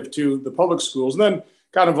alternative to the public schools. And then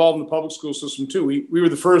got involved in the public school system too. We were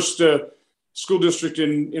the first school district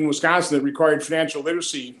in Wisconsin that required financial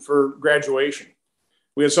literacy for graduation.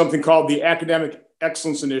 We had something called the Academic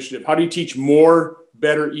Excellence Initiative. How do you teach more,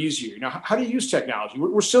 better, easier? Now, how do you use technology?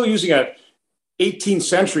 We're still using a 18th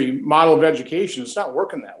century model of education. It's not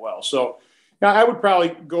working that well. So now I would probably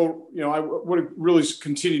go, I would really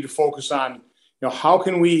continue to focus on, how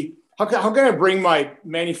can I bring my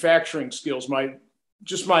manufacturing skills, my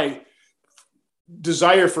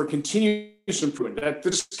desire for continuous improvement, that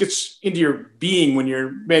this gets into your being when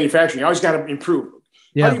you're manufacturing. You always got to improve.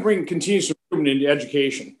 Yeah. How do you bring continuous improvement into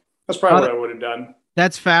education? That's probably what I would have done.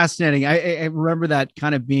 That's fascinating. I remember that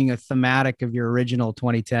kind of being a thematic of your original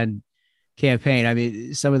 2010 campaign. I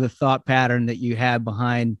mean, some of the thought pattern that you had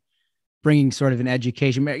behind bringing sort of an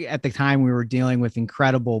education. At the time, we were dealing with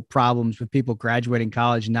incredible problems with people graduating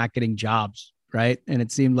college and not getting jobs, right? And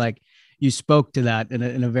it seemed like you spoke to that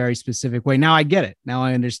in a very specific way. Now I get it. Now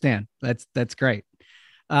I understand. That's great.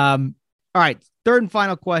 All right. Third and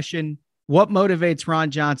final question. What motivates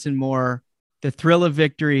Ron Johnson more, the thrill of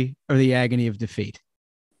victory or the agony of defeat?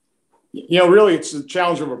 Really, it's the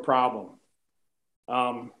challenge of a problem.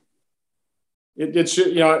 I've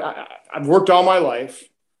worked all my life.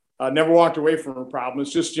 Never walked away from a problem.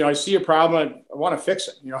 It's just, I see a problem. I want to fix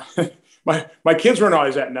it. My kids weren't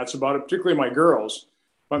always that nuts about it, particularly my girls.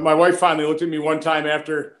 My wife finally looked at me one time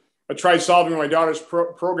after I tried solving my daughter's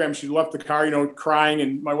program. She left the car, crying.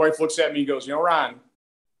 And my wife looks at me and goes, Ron,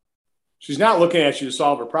 she's not looking at you to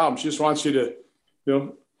solve her problem. She just wants you to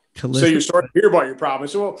say you're sorry to hear about your problem. I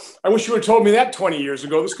said, well, I wish you would have told me that 20 years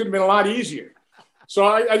ago. This could have been a lot easier. So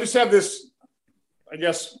I just have this, I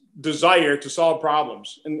guess, desire to solve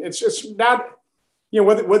problems. And it's not,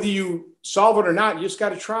 whether you solve it or not, you just got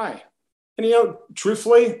to try. And,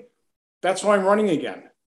 truthfully, that's why I'm running again.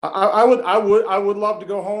 I would love to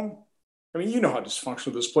go home. I mean, you know how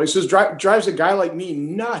dysfunctional this place is. Drives a guy like me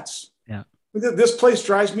nuts. Yeah. This place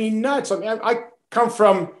drives me nuts. I mean, I come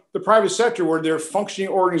from the private sector where there are functioning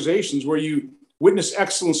organizations where you witness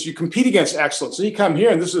excellence, you compete against excellence. And you come here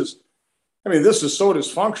and this is so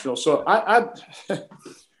dysfunctional. So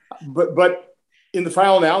but in the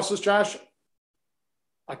final analysis, Josh,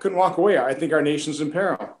 I couldn't walk away. I think our nation's in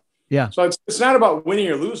peril. Yeah. So it's not about winning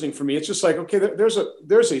or losing for me. It's just like, okay, there's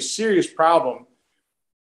a serious problem,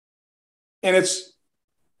 and it's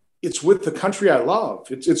with the country I love.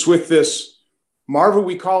 It's with this marvel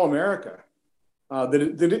we call America.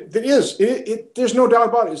 There's no doubt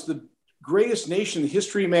about it. It's the greatest nation in the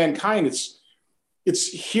history of mankind. It's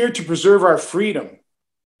here to preserve our freedom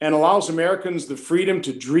and allows Americans the freedom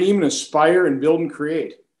to dream and aspire and build and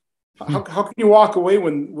create. How can you walk away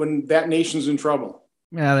when that nation's in trouble?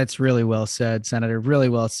 Yeah, that's really well said, Senator. Really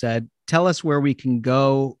well said. Tell us where we can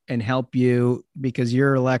go and help you, because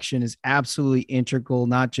your election is absolutely integral,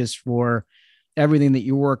 not just for everything that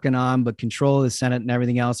you're working on, but control of the Senate and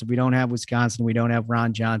everything else. If we don't have Wisconsin, we don't have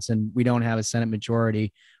Ron Johnson, we don't have a Senate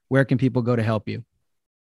majority. Where can people go to help you?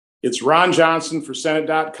 It's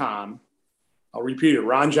RonJohnsonForSenate.com. I'll repeat it,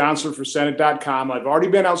 RonJohnsonForSenate.com. I've already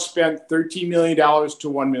been outspent $13 million to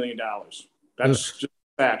 $1 million. That's just a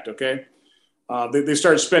fact, okay? They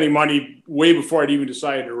started spending money way before I'd even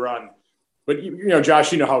decided to run. But, you know,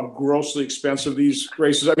 Josh, you know how grossly expensive these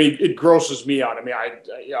races. I mean, it grosses me out. I mean,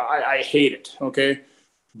 I hate it, okay?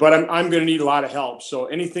 But I'm going to need a lot of help. So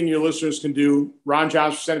anything your listeners can do,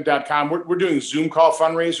 RonJohnsonForSenate.com. We're doing Zoom call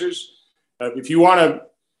fundraisers. If you want to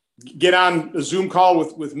get on a Zoom call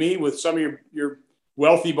with me, with some of your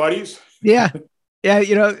wealthy buddies. Yeah. Yeah.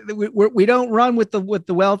 You know, we don't run with the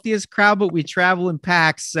wealthiest crowd, but we travel in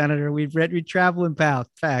packs, Senator. We travel in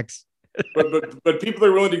packs. but people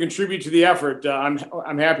are willing to contribute to the effort. I'm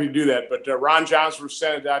happy to do that. But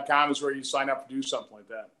RonJohnsonForSenate.com is where you sign up to do something like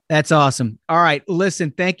that. That's awesome. All right.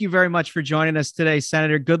 Listen, thank you very much for joining us today,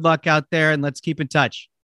 Senator. Good luck out there, and let's keep in touch.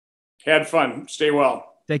 Had fun. Stay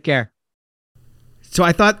well. Take care. So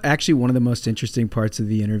I thought actually one of the most interesting parts of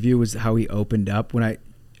the interview was how he opened up when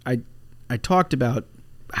I talked about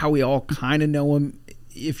how we all kind of know him.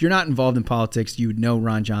 If you're not involved in politics, you would know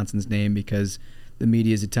Ron Johnson's name because the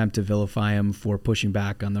media's attempt to vilify him for pushing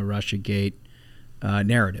back on the Russiagate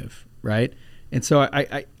narrative, right? And so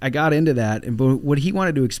I got into that, and what he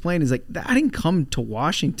wanted to explain is like, I didn't come to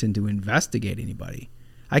Washington to investigate anybody.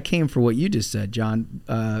 I came for what you just said, John,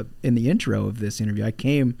 in the intro of this interview. I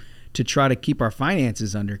came to try to keep our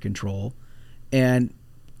finances under control, and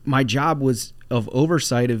my job was of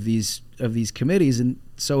oversight of these committees, and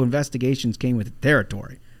so investigations came with the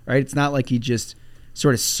territory, right? It's not like he just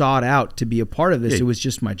sort of sought out to be a part of this. It was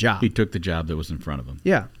just my job. He took the job that was in front of him.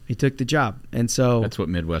 Yeah, he took the job, and so that's what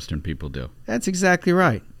Midwestern people do. That's exactly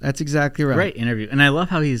right. Great interview, and I love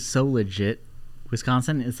how he's so legit.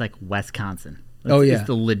 Wisconsin is like Wisconsin. It's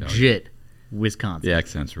the legit Wisconsin. The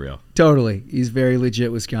accent's real. Totally. He's very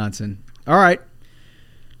legit Wisconsin. All right.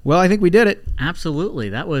 Well, I think we did it. Absolutely.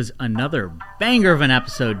 That was another banger of an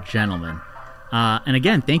episode, gentlemen. And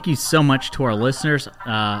again, thank you so much to our listeners.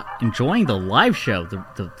 Enjoying the live show.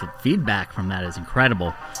 The feedback from that is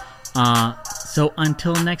incredible. So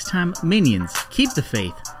until next time, minions, keep the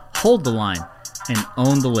faith, hold the line, and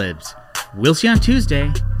own the libs. We'll see you on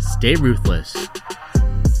Tuesday. Stay ruthless.